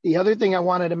 The other thing I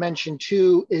wanted to mention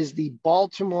too is the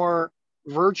Baltimore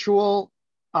virtual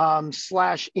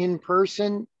 /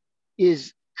 in-person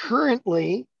is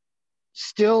currently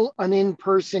still an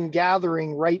in-person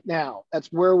gathering right now. That's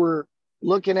where we're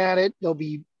looking at it. There'll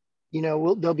be,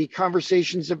 there'll be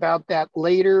conversations about that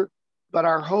later, but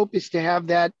our hope is to have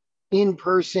that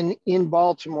in-person in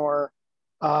Baltimore.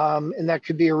 And that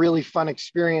could be a really fun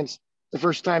experience. The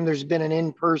first time there's been an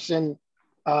in-person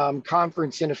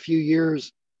conference in a few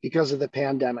years because of the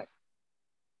pandemic.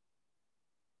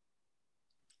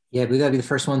 Yeah, I believe that'd be the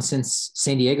first one since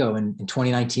San Diego in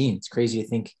 2019. It's crazy to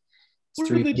think. What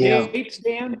are the dates,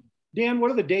 Dan? Dan,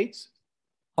 what are the dates?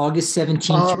 August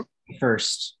 17th to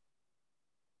 1st.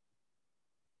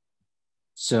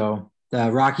 So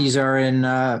the Rockies are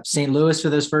in St. Louis for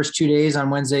those first 2 days on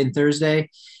Wednesday and Thursday.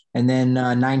 And then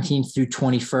 19th through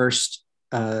 21st,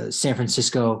 San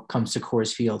Francisco comes to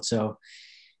Coors Field. So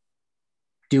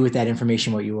do with that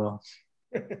information what you will.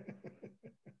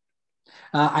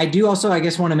 I do also, I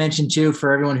guess, want to mention too,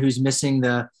 for everyone who's missing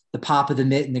the pop of the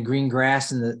mitt and the green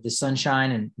grass and the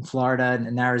sunshine in Florida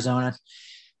and Arizona.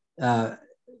 Well,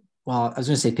 I was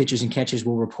going to say pitchers and catchers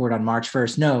will report on March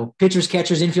 1st. No, pitchers,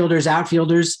 catchers, infielders,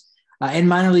 outfielders, and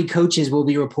minor league coaches will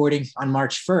be reporting on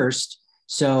March 1st.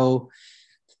 So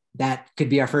that could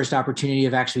be our first opportunity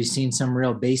of actually seeing some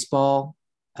real baseball.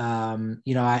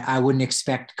 I wouldn't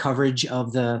expect coverage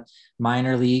of the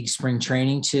minor league spring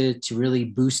training to really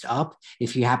boost up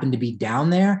if you happen to be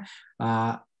down there.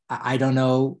 I don't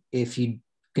know if you're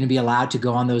going to be allowed to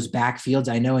go on those backfields.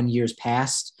 I know in years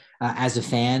past, as a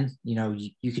fan,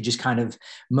 you could just kind of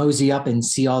mosey up and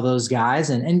see all those guys,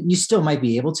 and you still might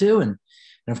be able to. And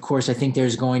of course, I think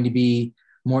there's going to be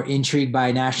more intrigue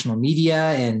by national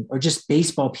media or just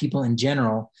baseball people in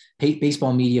general,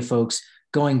 baseball media folks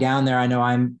going down there. I know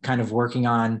I'm kind of working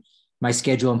on my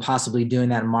schedule and possibly doing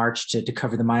that in March to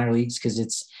cover the minor leagues because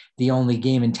it's the only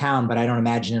game in town, but I don't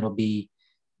imagine it'll be,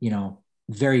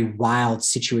 very wild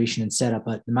situation and setup.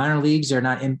 But the minor leagues are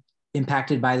not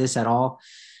impacted by this at all.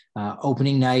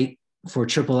 Opening night for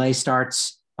AAA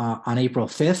starts on April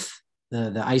 5th.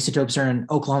 The Isotopes are in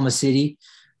Oklahoma City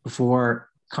before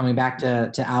coming back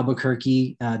to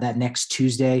Albuquerque that next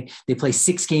Tuesday. They play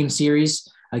 6-game series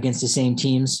against the same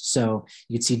teams. So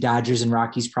you could see Dodgers and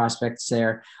Rockies prospects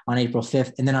there on April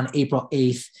 5th. And then on April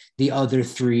 8th, the other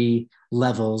 3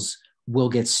 levels will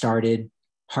get started.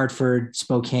 Hartford,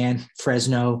 Spokane,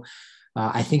 Fresno.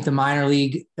 I think the minor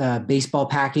league baseball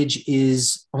package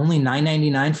is only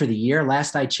 $9.99 for the year.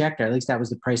 Last I checked, or at least that was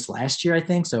the price last year, I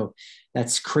think. So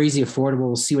that's crazy affordable.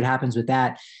 We'll see what happens with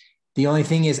that. The only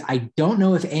thing is, I don't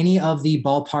know if any of the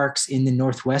ballparks in the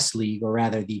Northwest League, or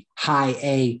rather the High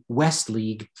A West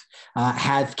League,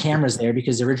 have cameras there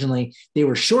because originally they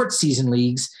were short season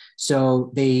leagues.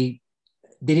 So they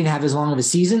didn't have as long of a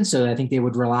season. So I think they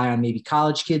would rely on maybe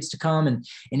college kids to come and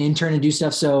intern and do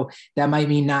stuff. So that might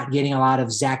mean not getting a lot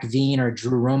of Zach Veen or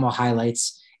Drew Romo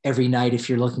highlights every night. If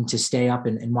you're looking to stay up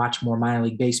and watch more minor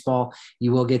league baseball,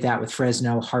 you will get that with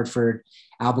Fresno, Hartford,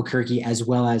 Albuquerque, as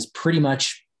well as pretty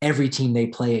much every team they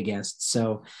play against.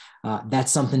 So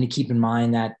that's something to keep in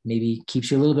mind that maybe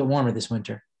keeps you a little bit warmer this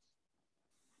winter.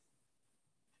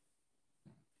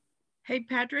 Hey,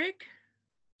 Patrick.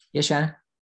 Yes, Shannon.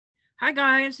 Hi,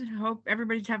 guys. Hope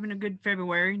everybody's having a good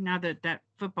February now that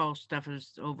football stuff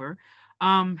is over.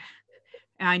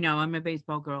 I know I'm a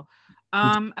baseball girl.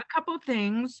 A couple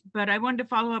things, but I wanted to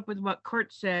follow up with what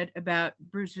Kurt said about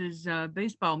Bruce's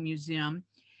baseball museum.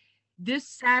 This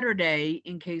Saturday,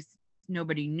 in case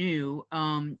nobody knew,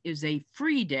 is a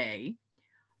free day.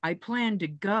 I plan to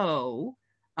go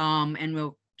and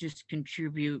we'll just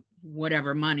contribute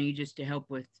whatever money just to help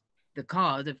with the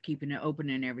cause of keeping it open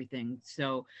and everything.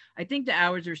 So I think the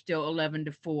hours are still 11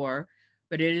 to 4,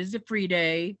 but it is a free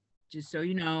day. Just so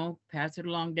you know, pass it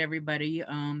along to everybody.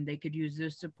 They could use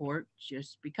this support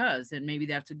just because, and maybe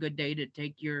that's a good day to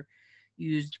take your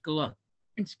used gloves,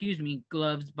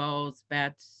 balls,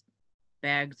 bats,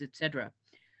 bags, etc.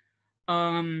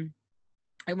 I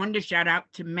wanted to shout out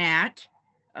to Matt,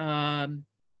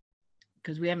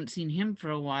 because we haven't seen him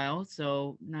for a while.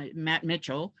 So Matt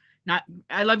Mitchell,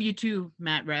 I love you too,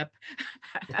 Matt Rep.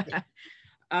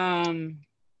 And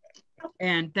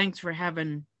thanks for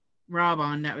having Rob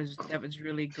on. That was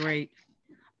really great.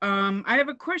 I have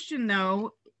a question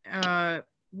though,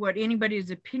 what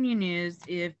anybody's opinion is,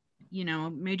 if, you know,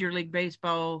 Major League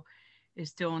Baseball is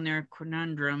still in their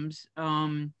conundrums.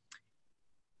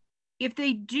 If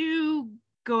they do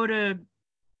go to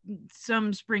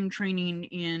some spring training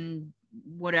in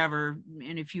whatever,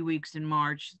 in a few weeks in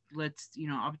March, let's, you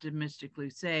know, optimistically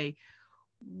say,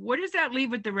 what does that leave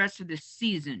with the rest of the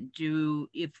season? Do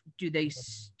they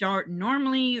start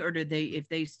normally, or if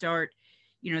they start,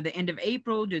 you know, the end of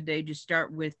April, do they just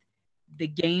start with the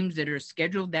games that are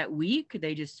scheduled that week? Could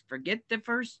they just forget the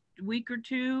first week or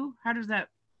two? How does that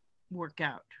work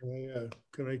out?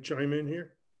 Can I chime in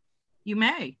here? You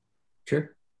may.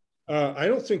 Sure. I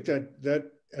don't think that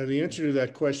the answer to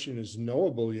that question is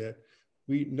knowable yet.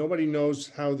 Nobody knows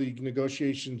how the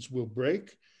negotiations will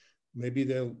break. Maybe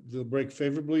they'll break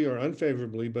favorably or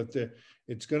unfavorably, but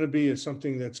it's going to be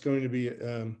something that's going to be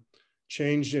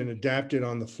changed and adapted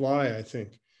on the fly, I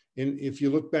think. And if you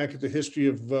look back at the history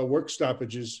of work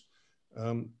stoppages,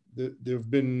 there have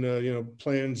been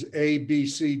plans A, B,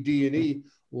 C, D, and E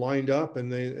lined up, and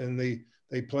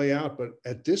they play out. But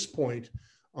at this point,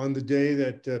 on the day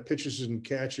that pitchers and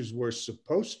catchers were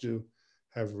supposed to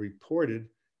have reported,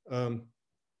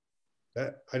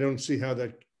 that I don't see how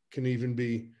that can even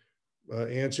be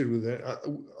answered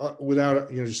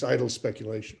without just idle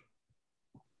speculation.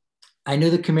 I know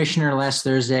the commissioner last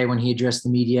Thursday, when he addressed the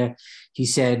media, he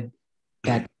said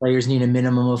that players need a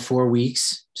minimum of 4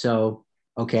 weeks. So,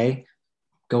 okay,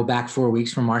 go back 4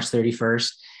 weeks from March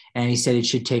 31st. And he said it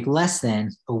should take less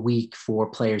than a week for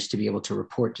players to be able to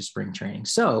report to spring training.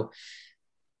 So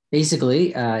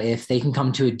basically, if they can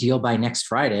come to a deal by next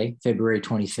Friday, February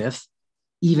 25th,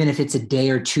 even if it's a day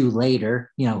or two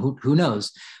later, you know, who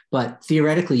knows? But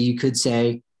theoretically, you could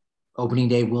say opening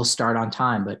day will start on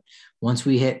time. But once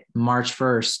we hit March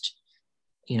 1st,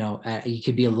 you know, you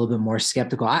could be a little bit more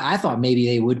skeptical. I thought maybe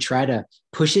they would try to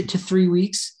push it to 3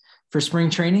 weeks for spring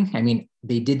training. I mean,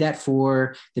 they did that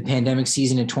for the pandemic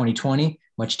season in 2020,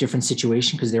 much different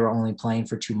situation because they were only playing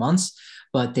for 2 months,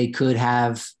 but they could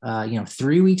have,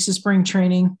 3 weeks of spring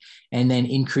training and then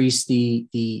increase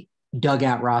the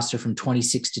dugout roster from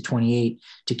 26 to 28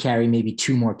 to carry maybe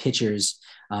 2 more pitchers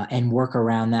and work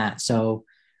around that. So,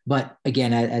 but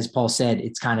again, as Paul said,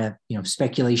 it's kind of,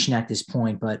 speculation at this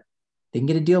point, but they can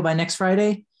get a deal by next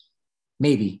Friday.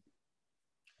 Maybe.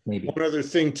 One other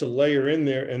thing to layer in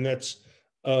there, and that's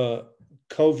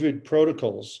COVID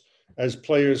protocols. As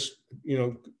players,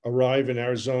 arrive in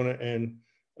Arizona and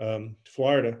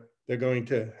Florida, they're going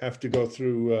to have to go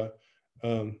through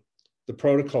the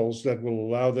protocols that will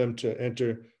allow them to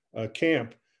enter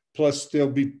camp. Plus, there'll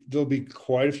be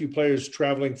quite a few players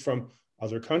traveling from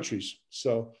other countries.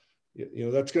 So,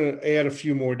 that's going to add a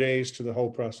few more days to the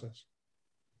whole process.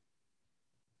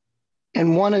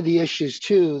 And one of the issues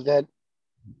too that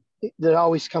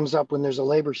always comes up when there's a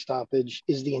labor stoppage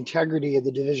is the integrity of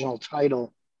the divisional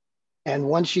title. And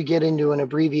once you get into an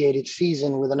abbreviated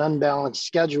season with an unbalanced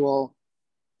schedule,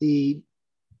 there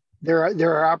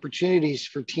are opportunities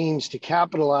for teams to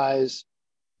capitalize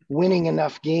winning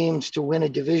enough games to win a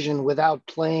division without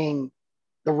playing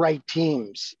the right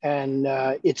teams. And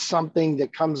it's something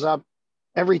that comes up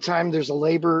every time there's a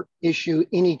labor issue,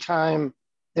 anytime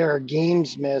there are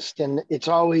games missed. And it's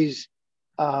always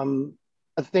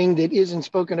a thing that isn't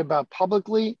spoken about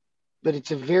publicly, but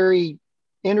it's a very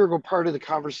integral part of the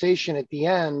conversation at the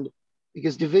end,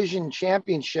 because division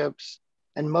championships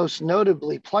and most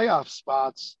notably playoff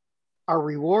spots are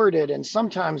rewarded. And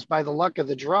sometimes by the luck of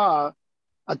the draw,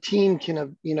 a team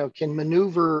can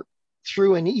maneuver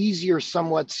through an easier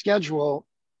somewhat schedule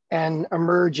and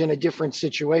emerge in a different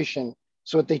situation.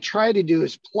 So what they try to do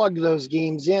is plug those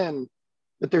games in,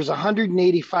 but there's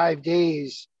 185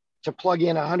 days to plug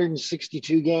in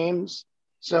 162 games.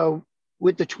 So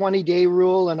with the 20-day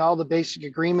rule and all the basic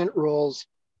agreement rules,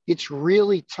 it's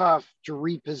really tough to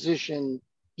reposition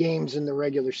games in the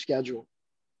regular schedule.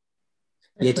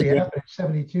 Actually, it happened in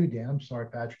 72, Dan. I'm sorry,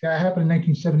 Patrick. That happened in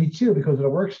 1972 because of the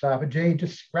work stoppage. They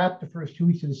just scrapped the first 2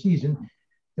 weeks of the season.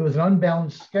 It was an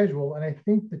unbalanced schedule. And I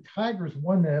think the Tigers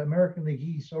won the American League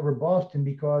East over Boston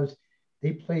because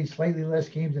they played slightly less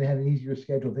games and had an easier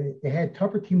schedule. They had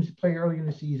tougher teams to play early in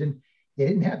the season. They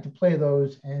didn't have to play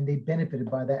those, and they benefited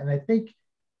by that. And I think,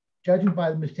 judging by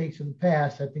the mistakes of the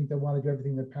past, I think they want to do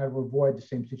everything they can to avoid the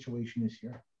same situation this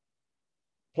year.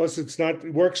 Plus, it's not,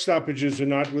 work stoppages are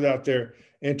not without their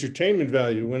entertainment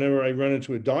value. Whenever I run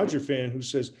into a Dodger fan who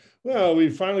says, well, we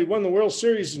finally won the World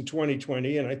Series in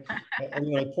 2020. And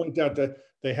I point out that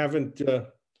they haven't,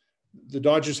 the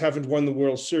Dodgers haven't won the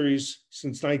World Series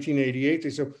since 1988. They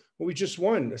said, well, we just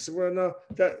won. I said, well, no,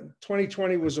 that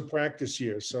 2020 was a practice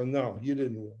year. So no, you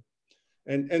didn't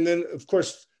win. And then, of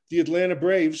course, the Atlanta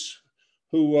Braves,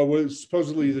 who was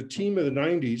supposedly the team of the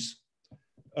 90s,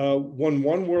 won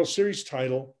one World Series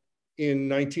title in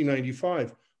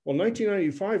 1995. Well,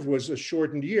 1995 was a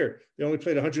shortened year. They only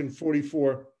played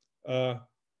 144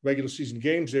 regular season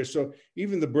games there. So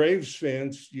even the Braves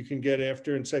fans, you can get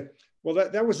after and say, well,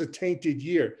 that was a tainted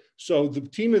year. So the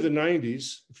team of the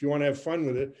 90s, if you want to have fun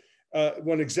with it,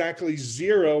 won exactly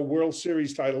 0 World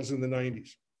Series titles in the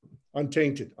 90s.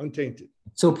 Untainted.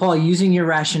 So, Paul, using your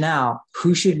rationale,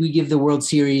 who should we give the World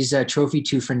Series trophy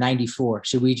to for 94?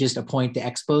 Should we just appoint the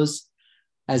Expos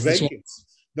as vacant. The champions?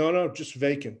 No, just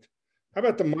vacant. How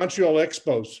about the Montreal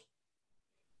Expos?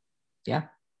 Yeah,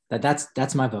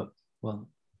 that's my vote. Well,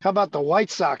 how about the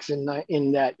White Sox in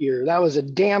that year? That was a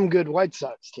damn good White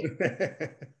Sox team.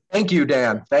 Thank you,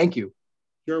 Dan. Thank you.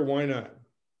 Sure, why not?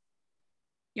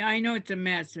 Yeah, I know it's a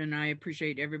mess, and I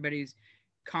appreciate everybody's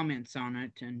comments on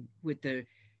it, and with the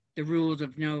rules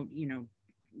of no,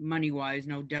 money-wise,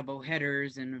 no double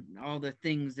headers and all the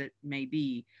things that may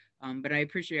be. But I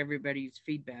appreciate everybody's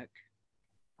feedback.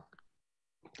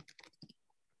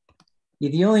 Yeah,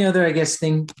 the only other, I guess,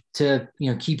 thing to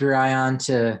keep your eye on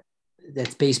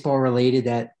that's baseball related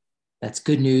that's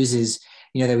good news is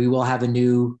that we will have a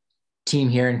new team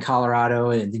here in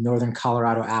Colorado, and the Northern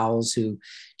Colorado Owls, who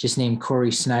just named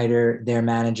Corey Snyder their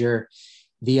manager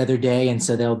the other day. And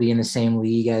so they'll be in the same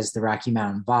league as the Rocky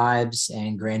Mountain Vibes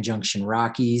and Grand Junction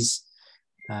Rockies.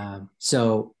 I'm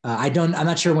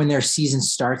not sure when their season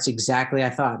starts exactly.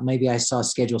 I thought maybe I saw a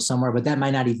schedule somewhere, but that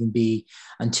might not even be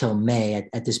until May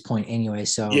at this point anyway.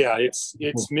 So yeah, it's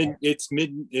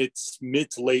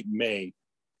mid to late May.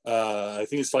 I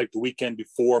think it's like the weekend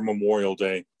before Memorial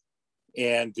Day,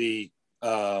 and the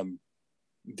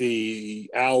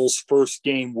Owls' first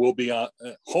game will be on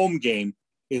home game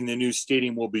in the new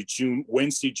stadium will be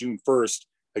Wednesday, June 1st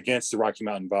against the Rocky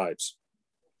Mountain Vibes.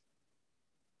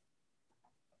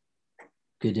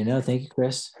 Good to know. Thank you,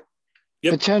 Chris.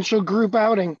 Yep. Potential group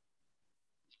outing.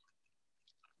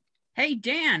 Hey,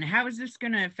 Dan, how is this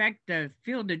going to affect the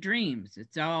Field of Dreams?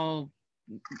 It's all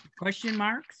question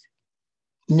marks?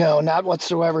 No, not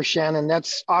whatsoever, Shannon.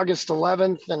 That's August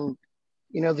 11th. And,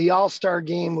 the All-Star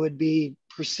game would be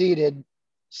preceded.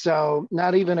 So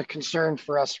not even a concern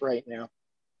for us right now.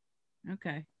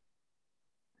 Okay.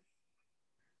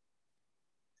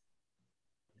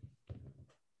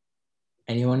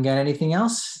 Anyone got anything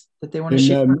else that they want to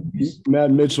share? Matt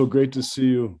Mitchell, great to see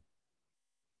you.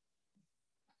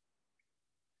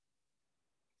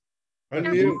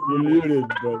 Unmute. You're muted,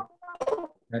 but.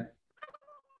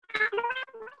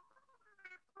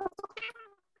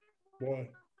 Boy,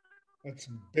 that's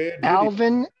bad.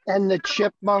 Alvin and the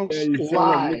Chipmunks live.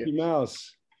 Like Mickey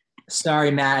Mouse.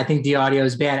 Sorry, Matt. I think the audio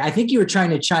is bad. I think you were trying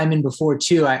to chime in before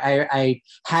too. I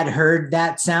had heard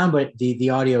that sound, but the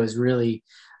audio is really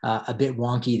a bit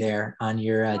wonky there on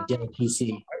your Dell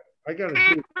PC. I got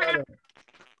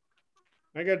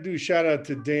to do a shout out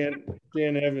to Dan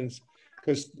Evans,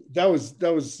 because that was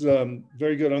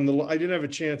very good. I didn't have a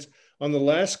chance on the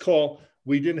last call.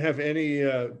 We didn't have any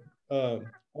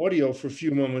audio for a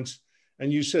few moments,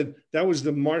 and you said that was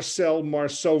the Marcel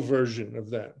Marceau version of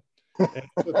that. And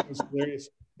it was hilarious.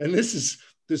 And this is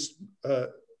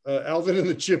Alvin and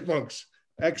the Chipmunks.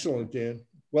 Excellent, Dan.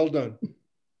 Well done.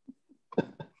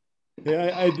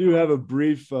 Yeah, I do have a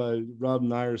brief Rob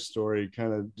Neyer story,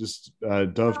 kind of just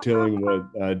dovetailing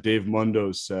what Dave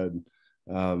Mundo said.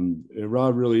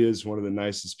 Rob really is one of the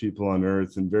nicest people on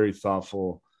earth and very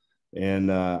thoughtful.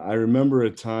 And I remember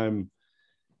a time,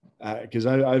 because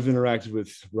I've interacted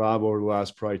with Rob over the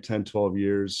last probably 10, 12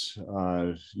 years,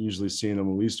 usually seeing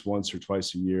him at least once or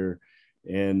twice a year.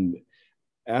 And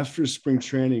after spring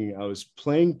training, I was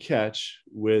playing catch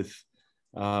with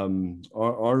our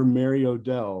Mary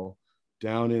Odell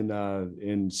down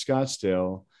in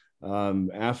Scottsdale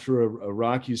after a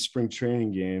Rockies spring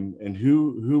training game. And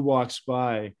who walks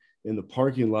by in the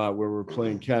parking lot where we're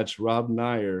playing catch? Rob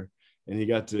Neyer. And he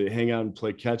got to hang out and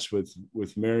play catch with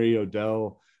Mary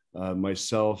Odell,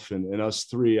 myself, and us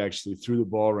three actually threw the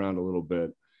ball around a little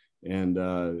bit. And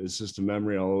it's just a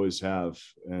memory I'll always have,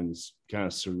 and it's kind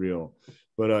of surreal.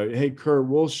 But hey, Kurt,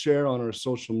 we'll share on our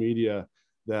social media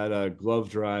that glove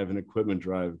drive and equipment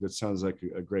drive. That sounds like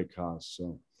a great cause.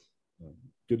 So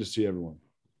good to see everyone.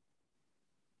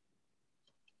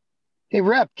 Hey,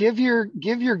 Rep, give your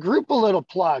group a little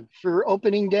plug for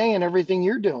opening day and everything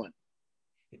you're doing.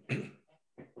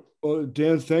 Well,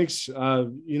 Dan, thanks.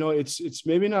 It's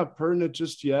maybe not pertinent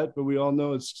just yet, but we all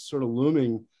know it's sort of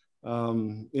looming.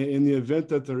 In the event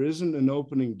that there isn't an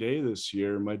opening day this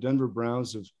year, my Denver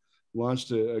Browns have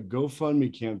launched a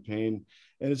GoFundMe campaign,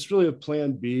 and it's really a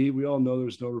plan B. We all know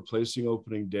there's no replacing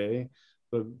opening day,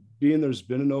 but being there's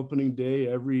been an opening day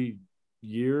every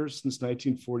year since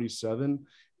 1947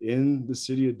 in the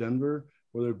city of Denver,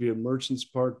 whether it be at Merchants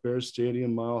Park, Bear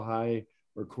Stadium, Mile High,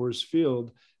 or Coors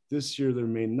Field, this year there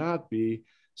may not be.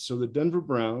 So the Denver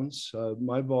Browns,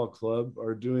 my ball club,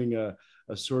 are doing a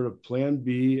sort of plan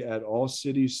B at All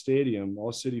City Stadium,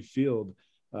 All City Field,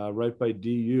 right by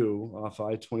DU off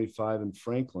I-25 in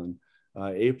Franklin.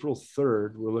 April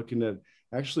 3rd, we're looking at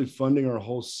actually funding our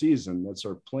whole season. That's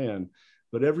our plan.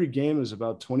 But every game is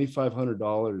about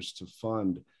 $2,500 to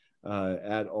fund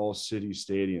at All City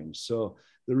Stadium. So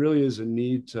there really is a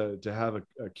need to have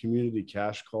a community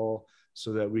cash call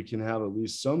so that we can have at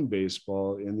least some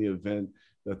baseball in the event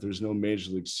that there's no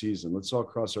major league season. Let's all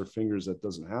cross our fingers that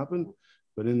doesn't happen.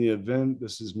 But in the event,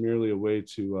 this is merely a way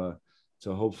to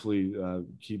hopefully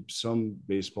keep some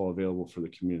baseball available for the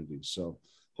community. So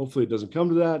hopefully it doesn't come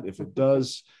to that. If it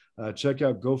does, check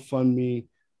out GoFundMe.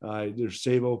 There's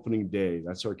Save Opening Day.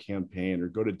 That's our campaign. Or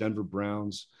go to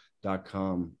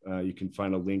denverbrowns.com. You can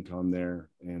find a link on there.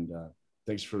 And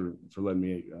thanks for letting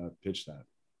me pitch that.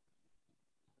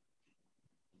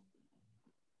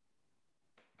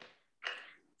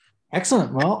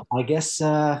 Excellent. Well, I guess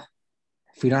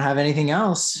if we don't have anything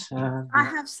else. I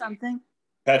have something.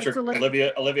 Patrick,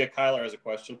 Olivia Kyler has a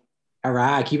question. All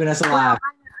right, keeping us alive.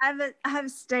 Well, I have a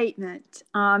statement.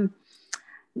 I'm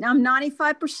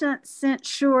 95%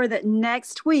 sure that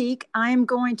next week I am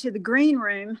going to the Green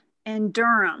Room in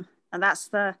Durham. And that's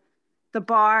the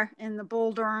bar in the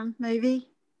Bull Durham movie.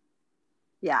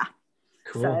 Yeah.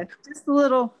 Cool. So just a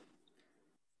little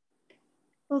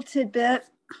tidbit.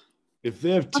 If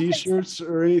they have T-shirts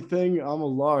or anything, I'm a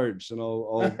large, and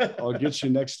I'll get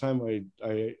you next time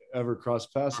I ever cross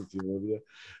paths with you, Olivia.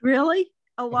 Really?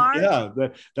 A large? Yeah,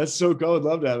 that's so cool. I'd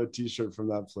love to have a T-shirt from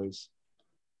that place.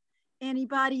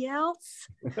 Anybody else?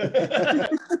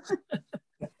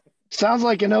 Sounds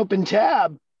like an open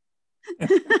tab.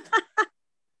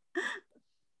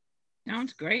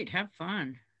 Sounds great. Have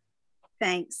fun.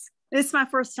 Thanks. This is my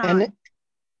first time.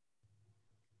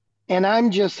 And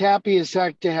I'm just happy as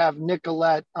heck to have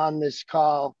Nicolette on this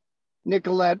call.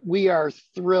 Nicolette, we are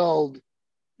thrilled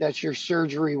that your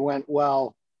surgery went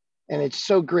well. And it's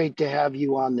so great to have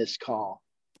you on this call.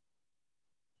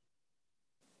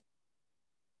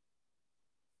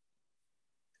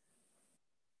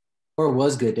 Or it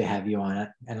was good to have you on it.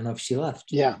 I don't know if she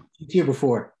left. Yeah. She was here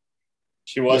before.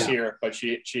 She was here, but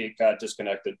she got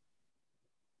disconnected.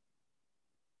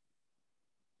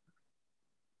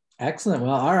 Excellent.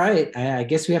 Well, all right. I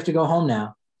guess we have to go home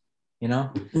now. You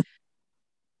know, you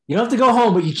don't have to go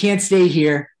home, but you can't stay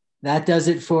here. That does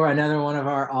it for another one of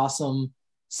our awesome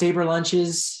Saber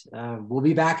lunches. We'll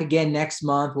be back again next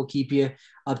month. We'll keep you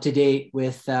up to date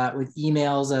with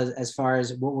emails as far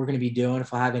as what we're going to be doing.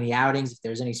 If we'll have any outings, if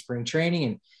there's any spring training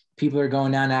and people are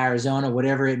going down to Arizona,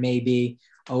 whatever it may be,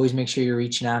 always make sure you're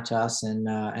reaching out to us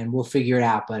and we'll figure it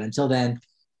out. But until then,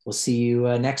 we'll see you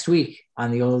next week on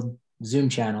the old Zoom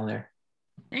channel there.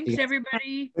 Thanks,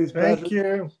 everybody. Thank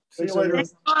you. See you later.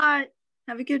 Thanks a lot.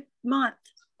 Have a good month.